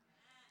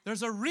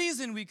 There's a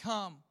reason we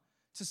come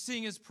to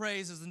sing His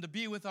praises and to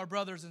be with our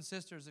brothers and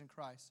sisters in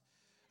Christ.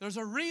 There's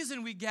a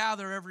reason we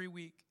gather every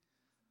week.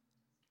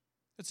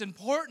 It's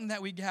important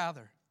that we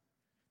gather.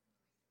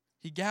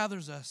 He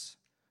gathers us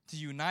to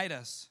unite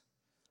us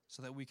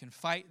so that we can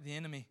fight the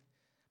enemy.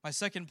 My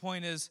second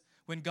point is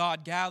when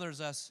God gathers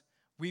us,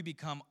 we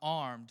become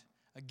armed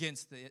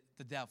against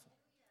the devil.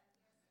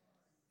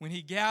 When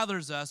He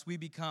gathers us, we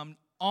become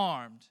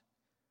armed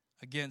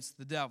against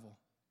the devil.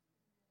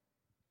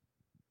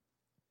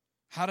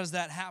 How does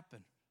that happen?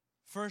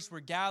 First, we're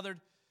gathered.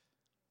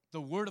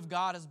 The Word of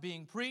God is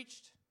being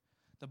preached.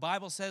 The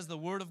Bible says the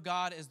Word of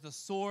God is the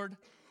sword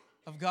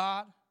of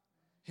God.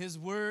 His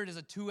Word is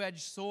a two-edged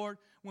sword.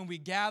 When we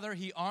gather,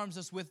 He arms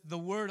us with the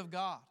Word of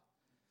God,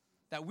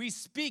 that we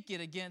speak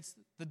it against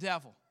the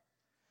devil.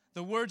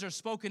 The words are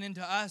spoken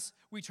into us.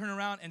 We turn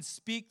around and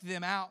speak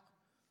them out.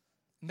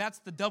 And that's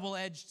the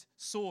double-edged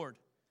sword.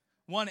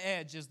 One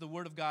edge is the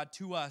Word of God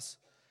to us.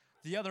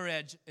 The other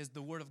edge is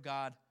the Word of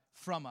God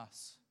from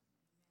us.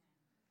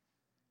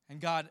 And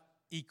God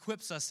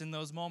equips us in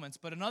those moments.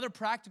 But another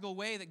practical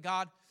way that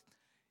God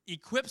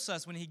equips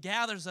us when He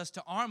gathers us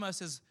to arm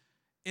us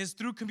is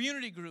through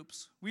community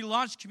groups. We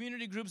launched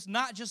community groups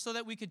not just so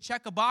that we could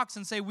check a box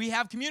and say we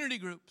have community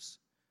groups.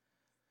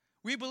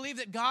 We believe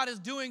that God is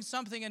doing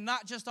something and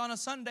not just on a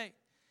Sunday.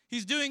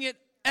 He's doing it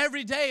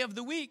every day of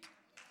the week.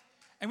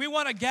 And we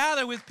want to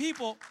gather with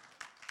people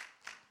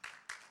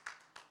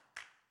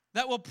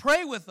that will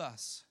pray with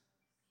us,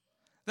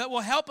 that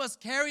will help us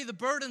carry the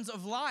burdens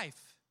of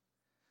life.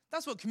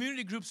 That's what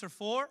community groups are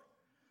for.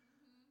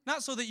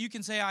 Not so that you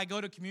can say, I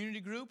go to community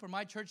group or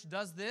my church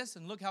does this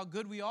and look how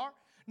good we are.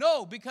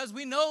 No, because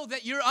we know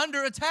that you're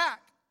under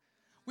attack.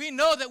 We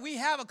know that we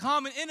have a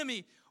common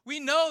enemy. We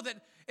know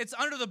that it's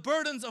under the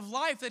burdens of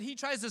life that he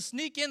tries to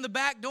sneak in the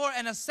back door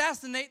and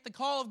assassinate the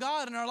call of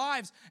God in our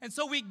lives. And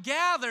so we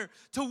gather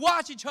to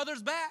watch each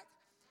other's back,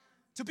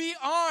 to be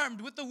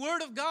armed with the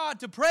Word of God,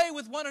 to pray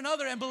with one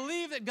another and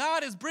believe that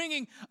God is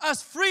bringing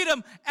us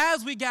freedom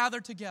as we gather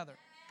together.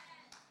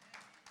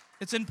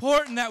 It's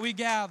important that we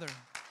gather.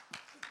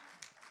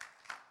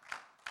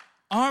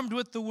 Armed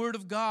with the Word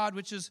of God,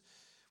 which is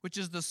which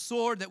is the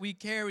sword that we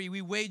carry.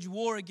 We wage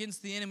war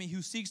against the enemy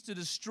who seeks to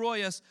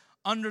destroy us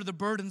under the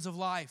burdens of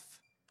life.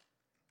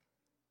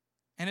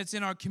 And it's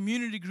in our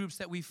community groups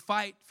that we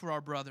fight for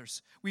our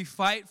brothers. We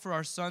fight for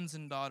our sons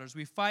and daughters.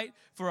 We fight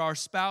for our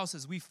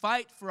spouses. We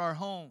fight for our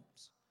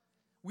homes.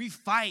 We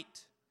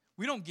fight.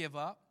 We don't give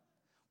up.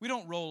 We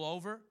don't roll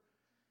over.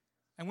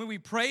 And when we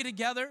pray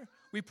together,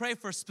 we pray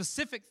for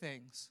specific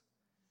things.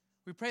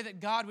 We pray that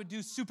God would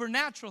do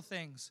supernatural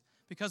things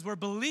because we're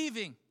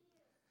believing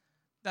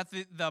that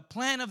the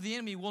plan of the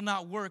enemy will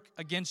not work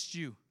against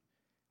you,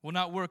 will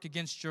not work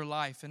against your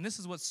life. And this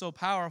is what's so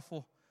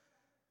powerful,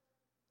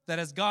 that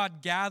as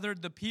God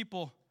gathered the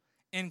people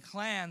in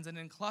clans and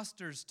in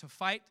clusters to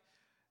fight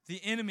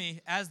the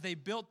enemy as they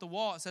built the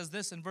wall, it says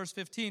this in verse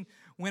 15,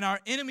 when our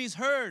enemies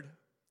heard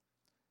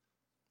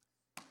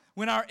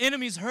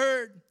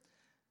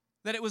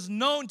that it was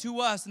known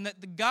to us and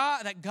that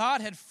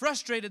God had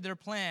frustrated their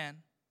plan,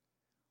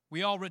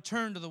 we all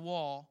returned to the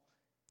wall,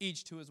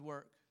 each to his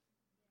work.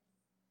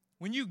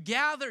 When you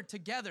gather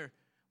together,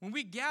 when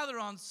we gather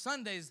on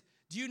Sundays,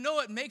 do you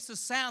know it makes a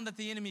sound that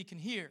the enemy can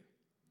hear?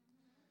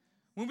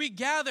 When we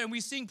gather and we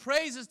sing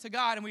praises to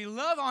God and we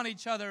love on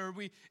each other, or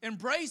we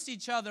embrace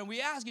each other and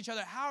we ask each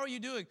other, how are you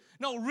doing?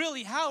 No,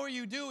 really, how are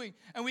you doing?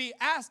 And we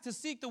ask to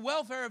seek the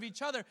welfare of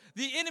each other,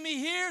 the enemy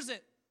hears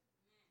it.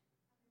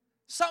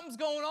 Something's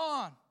going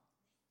on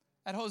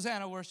at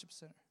Hosanna Worship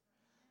Center.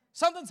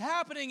 Something's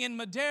happening in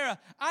Madera.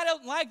 I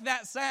don't like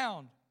that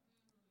sound.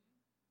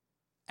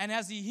 And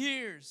as he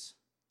hears,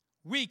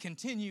 we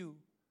continue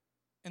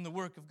in the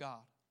work of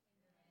God.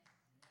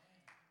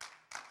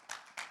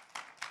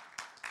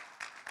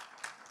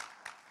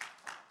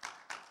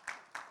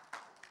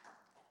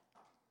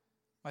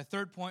 My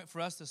third point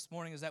for us this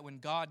morning is that when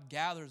God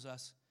gathers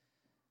us,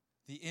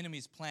 the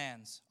enemy's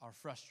plans are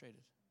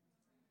frustrated.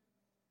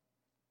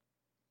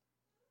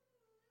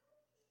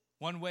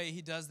 One way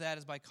he does that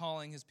is by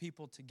calling his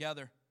people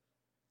together,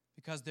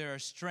 because there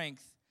is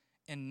strength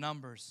in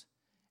numbers,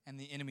 and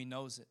the enemy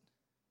knows it.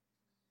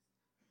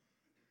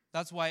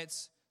 That's why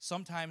it's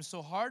sometimes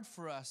so hard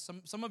for us.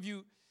 Some of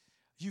you,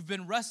 you've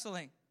been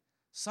wrestling.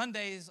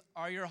 Sundays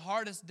are your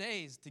hardest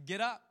days to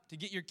get up, to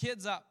get your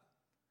kids up.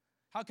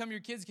 How come your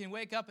kids can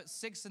wake up at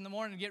 6 in the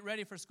morning and get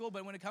ready for school,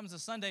 but when it comes to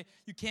Sunday,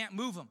 you can't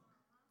move them?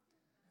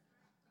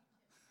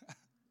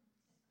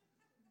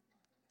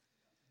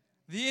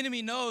 The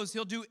enemy knows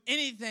he'll do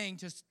anything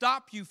to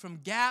stop you from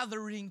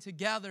gathering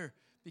together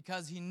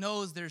because he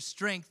knows there's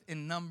strength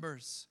in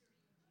numbers.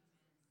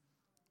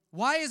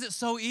 Why is it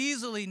so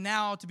easily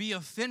now to be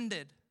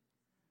offended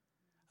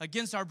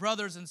against our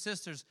brothers and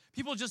sisters?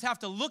 People just have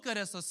to look at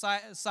us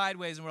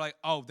sideways and we're like,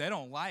 oh, they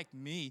don't like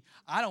me.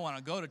 I don't want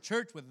to go to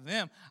church with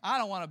them. I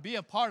don't want to be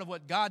a part of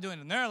what God's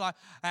doing in their life.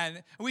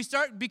 And we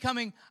start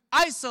becoming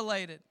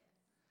isolated.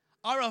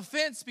 Our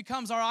offense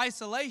becomes our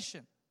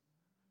isolation.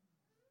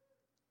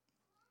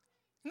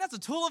 And that's a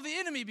tool of the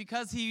enemy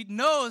because he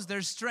knows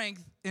there's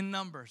strength in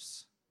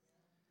numbers.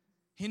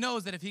 He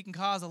knows that if he can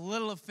cause a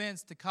little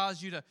offense to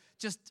cause you to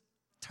just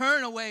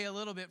turn away a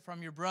little bit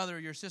from your brother or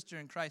your sister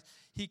in Christ,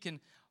 he can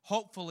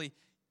hopefully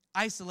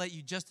isolate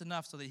you just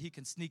enough so that he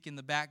can sneak in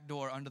the back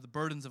door under the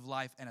burdens of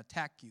life and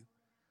attack you.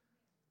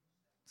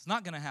 It's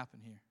not going to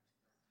happen here.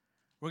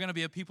 We're going to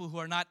be a people who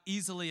are not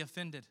easily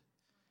offended.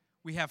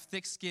 We have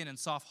thick skin and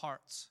soft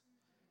hearts.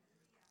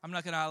 I'm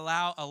not going to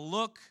allow a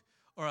look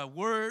or a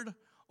word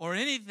or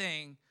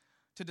anything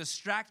to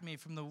distract me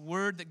from the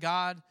word that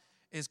God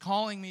is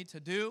calling me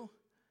to do.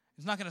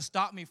 It's not going to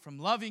stop me from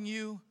loving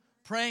you,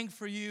 praying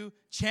for you,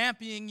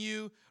 championing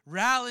you,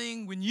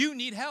 rallying when you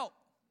need help.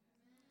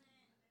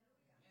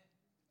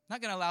 I'm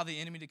not going to allow the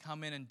enemy to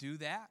come in and do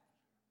that,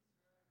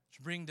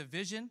 to bring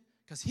division,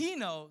 because he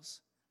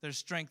knows there's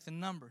strength in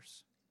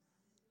numbers.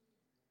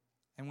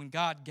 And when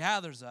God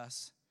gathers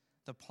us,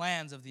 the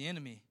plans of the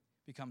enemy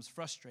becomes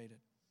frustrated.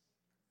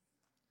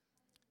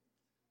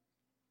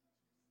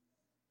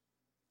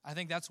 I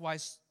think that's why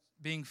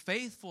being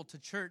faithful to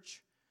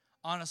church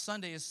on a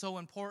Sunday is so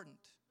important.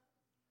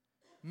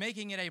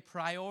 Making it a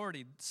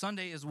priority.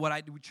 Sunday is what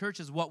I do.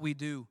 Church is what we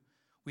do.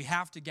 We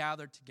have to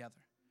gather together.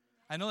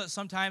 I know that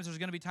sometimes there's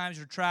going to be times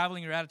you're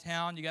traveling, you're out of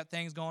town, you got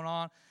things going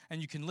on,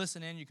 and you can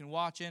listen in, you can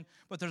watch in,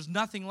 but there's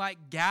nothing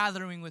like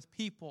gathering with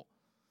people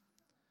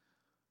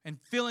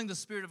and feeling the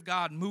Spirit of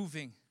God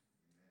moving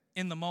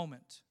in the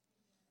moment.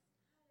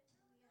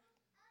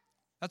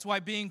 That's why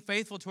being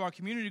faithful to our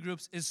community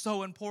groups is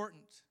so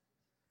important.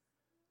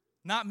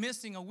 Not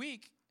missing a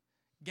week,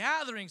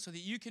 gathering so that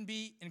you can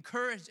be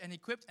encouraged and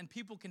equipped and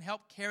people can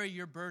help carry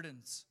your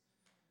burdens.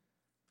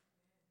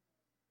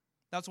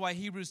 That's why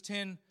Hebrews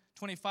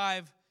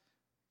 10:25,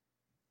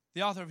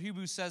 the author of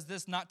Hebrews says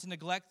this, not to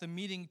neglect the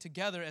meeting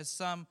together as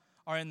some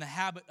are in the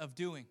habit of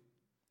doing.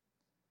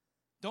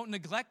 Don't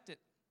neglect it.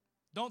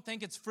 Don't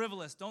think it's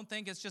frivolous. Don't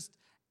think it's just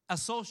a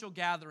social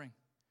gathering.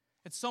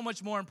 It's so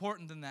much more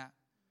important than that.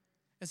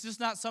 It's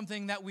just not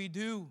something that we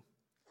do.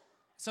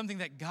 It's something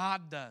that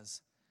God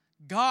does.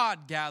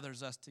 God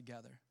gathers us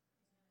together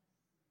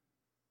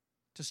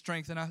to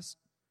strengthen us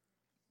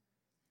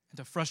and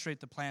to frustrate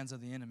the plans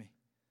of the enemy.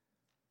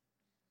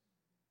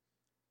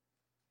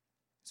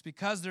 It's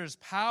because there's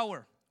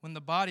power when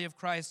the body of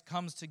Christ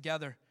comes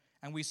together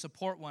and we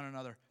support one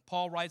another.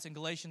 Paul writes in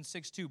Galatians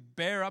 6:2,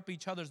 bear up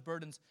each other's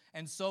burdens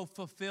and so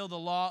fulfill the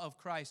law of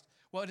Christ.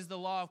 What is the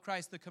law of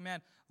Christ? The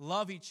command,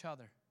 love each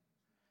other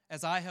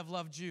as I have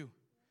loved you.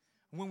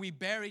 When we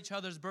bear each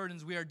other's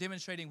burdens, we are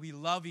demonstrating we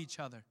love each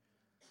other.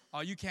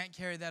 Oh, you can't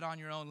carry that on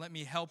your own. Let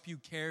me help you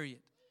carry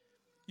it.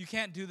 You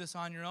can't do this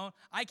on your own.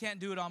 I can't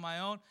do it on my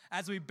own.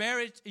 As we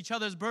bear each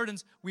other's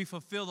burdens, we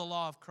fulfill the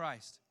law of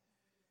Christ.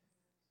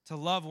 To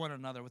love one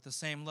another with the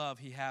same love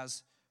He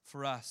has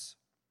for us.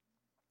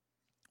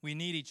 We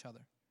need each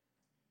other.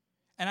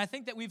 And I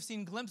think that we've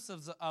seen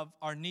glimpses of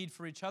our need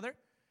for each other.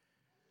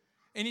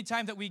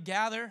 Anytime that we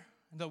gather,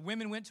 the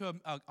women went to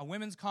a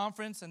women's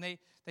conference and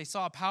they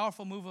saw a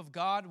powerful move of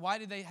God. Why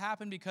did they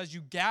happen? Because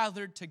you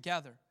gathered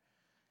together.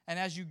 And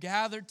as you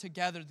gathered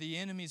together, the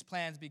enemy's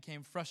plans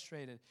became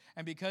frustrated.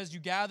 And because you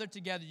gathered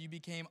together, you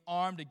became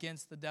armed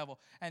against the devil.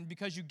 And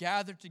because you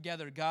gathered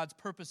together, God's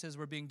purposes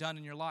were being done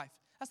in your life.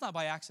 That's not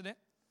by accident.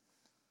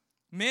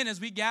 Men,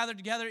 as we gathered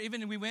together, even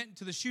when we went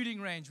to the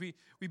shooting range,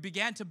 we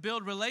began to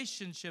build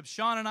relationships.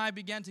 Sean and I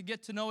began to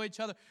get to know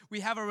each other. We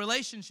have a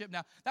relationship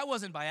now. That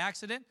wasn't by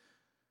accident.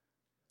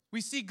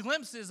 We see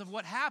glimpses of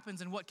what happens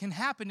and what can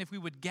happen if we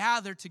would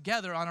gather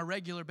together on a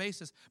regular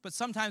basis. But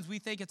sometimes we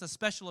think it's a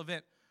special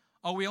event.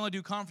 Oh, we only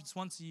do conference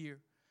once a year.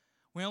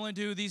 We only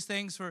do these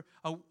things for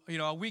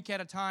a week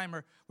at a time,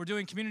 or we're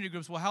doing community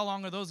groups. Well, how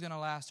long are those going to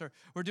last? Or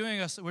we're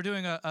doing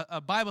a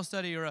Bible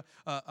study or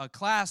a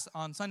class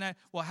on Sunday night.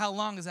 Well, how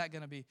long is that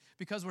going to be?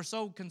 Because we're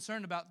so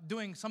concerned about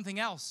doing something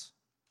else.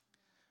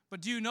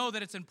 But do you know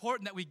that it's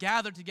important that we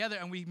gather together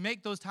and we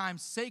make those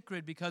times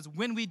sacred? Because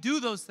when we do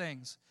those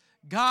things,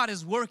 God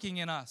is working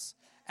in us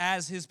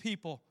as His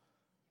people.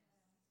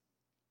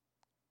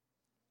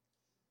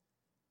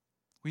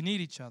 We need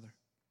each other.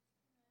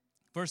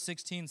 Verse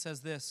 16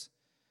 says this,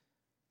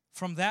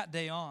 from that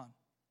day on,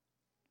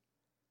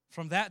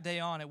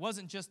 it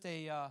wasn't just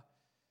a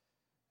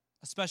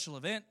special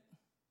event.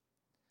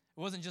 It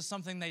wasn't just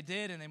something they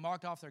did and they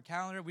marked off their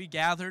calendar. We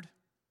gathered.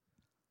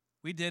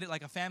 We did it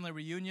like a family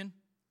reunion.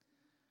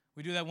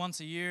 We do that once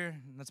a year,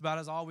 and that's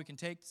about all we can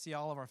take to see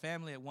all of our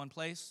family at one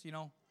place,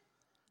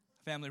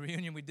 Family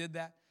reunion, we did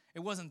that.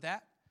 It wasn't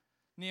that.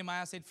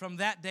 Nehemiah said, from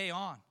that day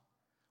on,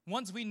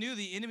 once we knew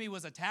the enemy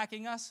was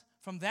attacking us,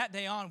 from that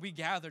day on, we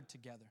gathered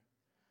together.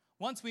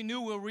 Once we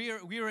knew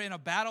we were in a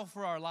battle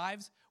for our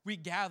lives, we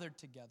gathered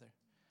together.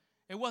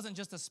 It wasn't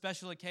just a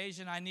special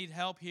occasion, I need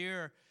help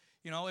here.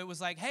 It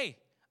was like, hey,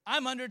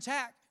 I'm under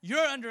attack. You're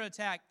under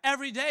attack.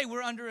 Every day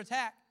we're under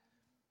attack.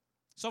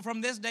 So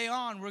from this day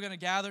on, we're going to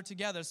gather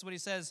together. That's what he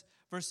says,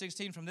 verse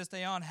 16, from this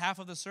day on, half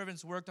of the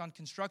servants worked on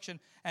construction,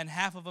 and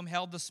half of them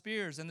held the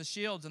spears and the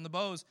shields and the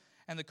bows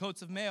and the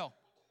coats of mail.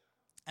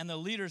 And the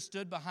leaders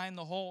stood behind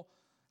the whole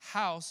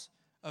house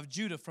of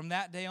Judah from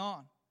that day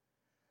on.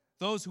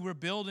 Those who were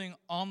building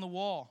on the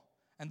wall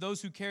and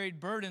those who carried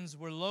burdens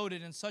were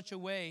loaded in such a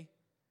way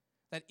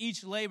that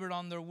each labored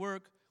on their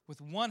work with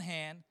one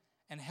hand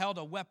and held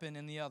a weapon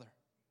in the other.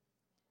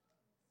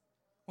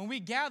 When we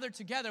gather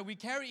together, we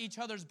carry each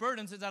other's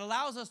burdens. That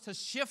allows us to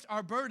shift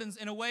our burdens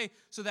in a way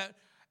so that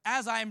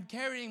as I'm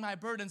carrying my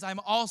burdens, I'm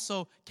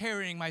also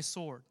carrying my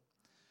sword.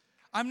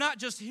 I'm not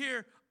just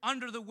here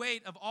under the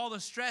weight of all the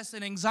stress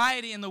and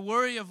anxiety and the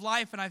worry of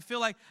life, and I feel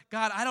like,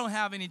 God, I don't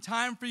have any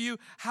time for you.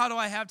 How do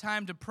I have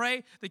time to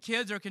pray? The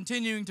kids are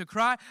continuing to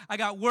cry. I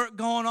got work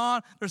going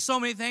on. There's so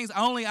many things.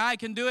 Only I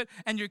can do it.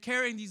 And you're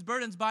carrying these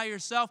burdens by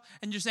yourself,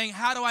 and you're saying,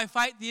 how do I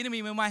fight the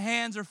enemy when my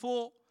hands are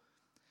full?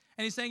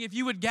 And he's saying, if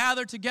you would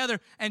gather together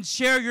and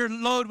share your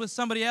load with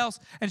somebody else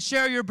and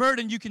share your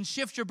burden, you can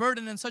shift your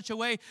burden in such a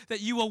way that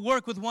you will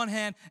work with one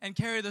hand and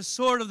carry the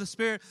sword of the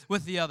Spirit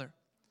with the other.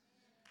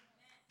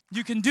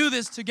 You can do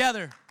this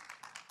together.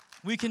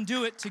 We can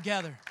do it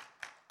together.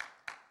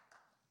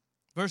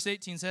 Verse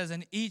 18 says,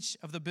 and each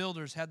of the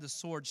builders had the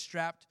sword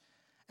strapped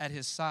at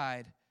his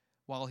side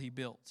while he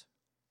built.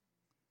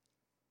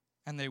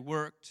 And they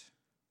worked,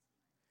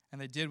 and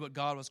they did what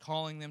God was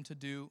calling them to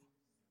do.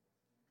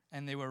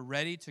 And they were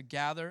ready to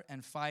gather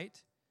and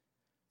fight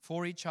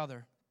for each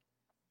other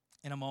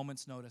in a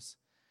moment's notice.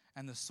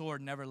 And the sword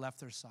never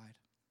left their side.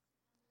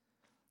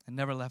 And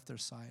never left their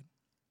side.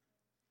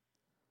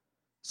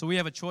 So we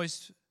have a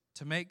choice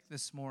to make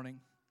this morning.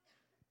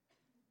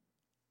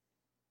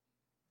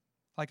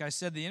 Like I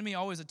said, the enemy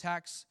always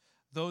attacks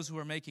those who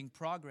are making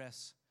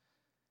progress.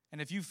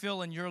 And if you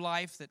feel in your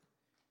life that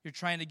you're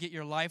trying to get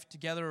your life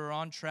together or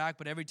on track,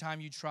 but every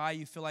time you try,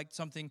 you feel like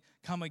something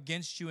come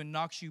against you and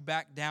knocks you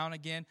back down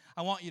again,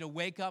 I want you to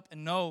wake up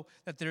and know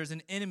that there's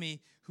an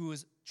enemy who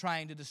is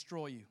trying to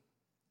destroy you.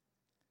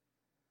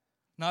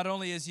 Not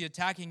only is he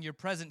attacking your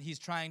present, he's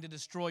trying to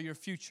destroy your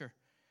future.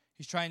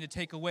 He's trying to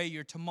take away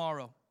your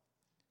tomorrow.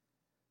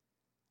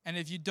 And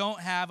if you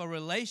don't have a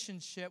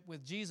relationship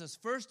with Jesus,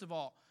 first of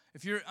all,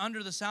 If you're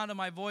under the sound of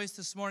my voice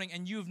this morning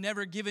and you've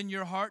never given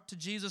your heart to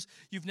Jesus,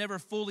 you've never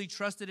fully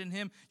trusted in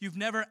him, you've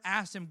never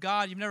asked him,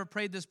 God, you've never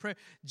prayed this prayer,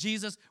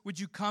 Jesus, would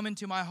you come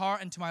into my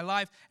heart, into my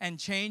life and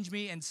change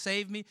me and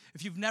save me?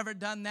 If you've never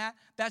done that,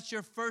 that's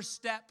your first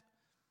step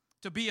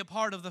to be a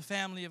part of the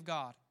family of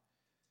God.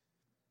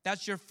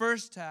 That's your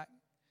first step.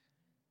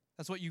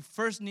 That's what you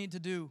first need to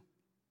do,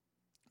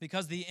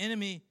 because the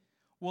enemy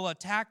will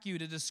attack you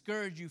to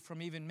discourage you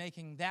from even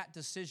making that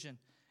decision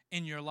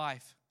in your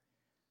life,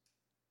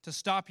 to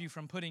stop you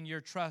from putting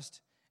your trust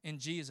in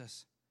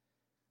Jesus.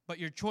 But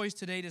your choice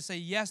today to say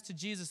yes to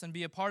Jesus and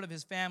be a part of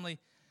his family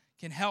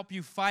can help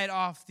you fight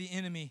off the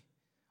enemy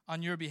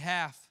on your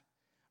behalf.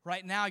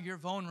 Right now, you're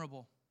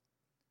vulnerable.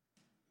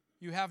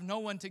 You have no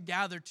one to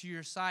gather to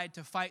your side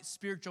to fight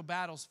spiritual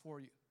battles for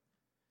you.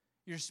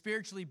 You're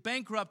spiritually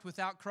bankrupt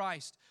without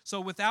Christ.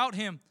 So without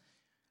him,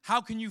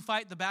 how can you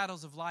fight the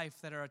battles of life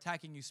that are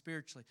attacking you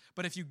spiritually?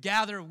 But if you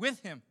gather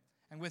with him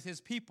and with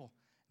his people,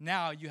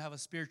 now you have a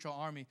spiritual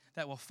army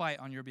that will fight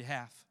on your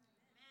behalf.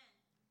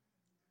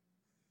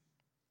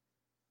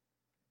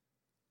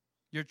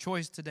 Your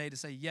choice today to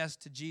say yes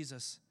to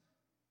Jesus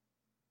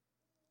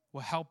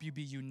will help you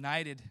be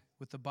united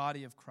with the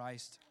body of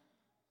Christ.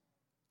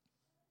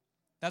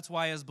 That's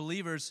why as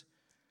believers,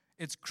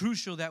 it's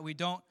crucial that we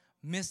don't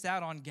miss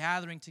out on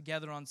gathering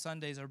together on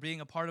Sundays or being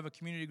a part of a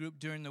community group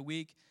during the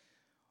week,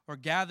 or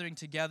gathering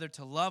together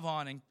to love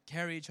on and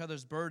carry each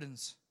other's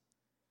burdens.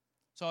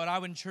 So I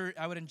would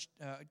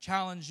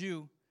challenge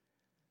you,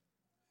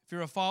 if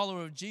you're a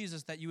follower of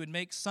Jesus, that you would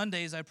make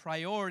Sundays a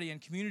priority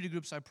and community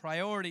groups a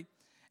priority,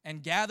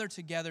 and gather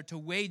together to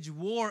wage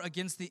war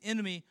against the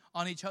enemy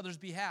on each other's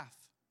behalf.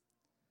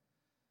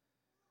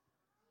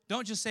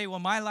 Don't just say, well,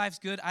 my life's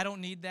good, I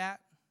don't need that.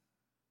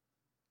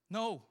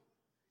 No,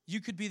 you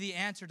could be the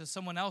answer to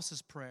someone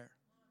else's prayer.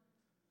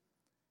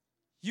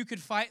 You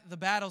could fight the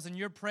battles, and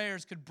your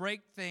prayers could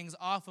break things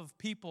off of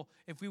people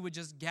if we would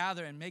just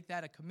gather and make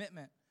that a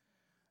commitment.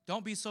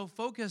 Don't be so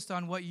focused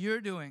on what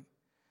you're doing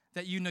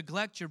that you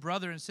neglect your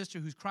brother and sister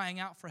who's crying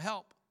out for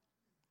help.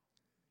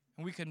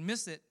 And we can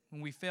miss it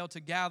when we fail to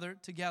gather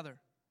together.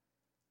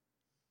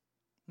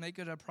 Make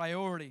it a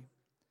priority.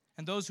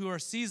 And those who are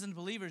seasoned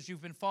believers,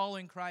 you've been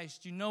following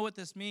Christ, you know what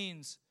this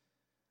means,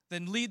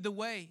 then lead the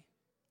way.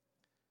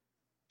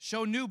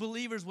 Show new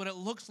believers what it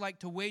looks like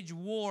to wage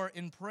war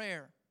in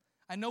prayer.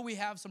 I know we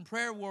have some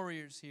prayer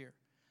warriors here.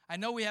 I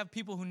know we have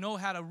people who know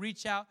how to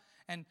reach out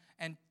and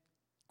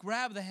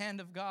grab the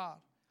hand of God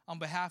on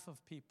behalf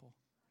of people.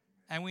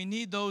 And we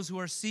need those who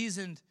are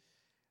seasoned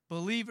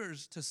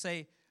believers to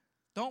say,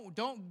 don't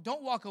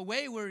walk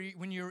away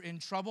when you're in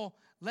trouble.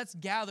 Let's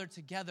gather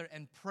together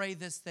and pray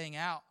this thing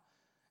out.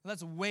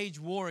 Let's wage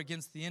war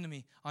against the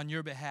enemy on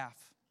your behalf.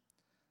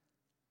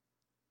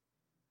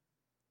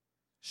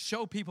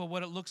 Show people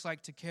what it looks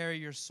like to carry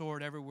your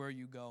sword everywhere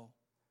you go,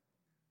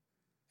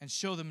 and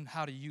show them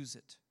how to use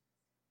it.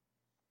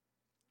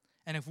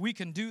 And if we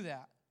can do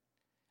that,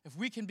 if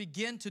we can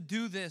begin to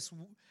do this,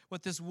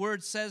 what this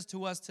word says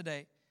to us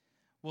today,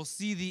 we'll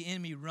see the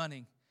enemy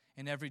running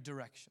in every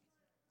direction.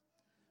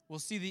 We'll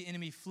see the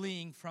enemy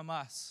fleeing from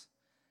us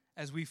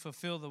as we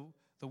fulfill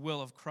the will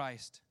of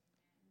Christ.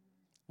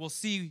 We'll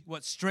see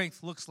what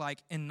strength looks like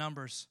in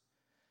numbers.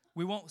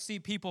 We won't see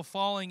people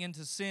falling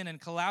into sin and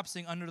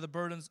collapsing under the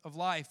burdens of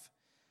life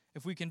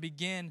if we can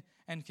begin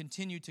and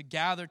continue to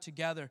gather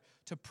together,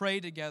 to pray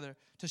together,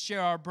 to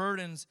share our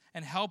burdens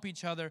and help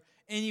each other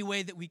any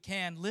way that we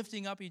can,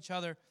 lifting up each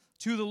other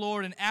to the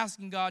Lord and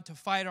asking God to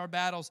fight our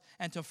battles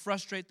and to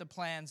frustrate the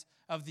plans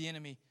of the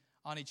enemy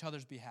on each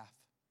other's behalf.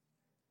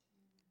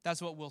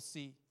 That's what we'll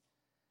see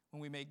when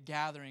we make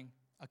gathering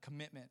a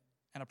commitment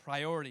and a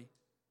priority.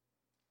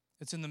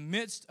 It's in the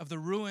midst of the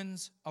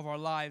ruins of our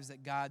lives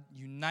that God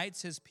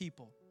unites his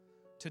people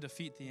to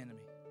defeat the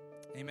enemy.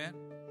 Amen.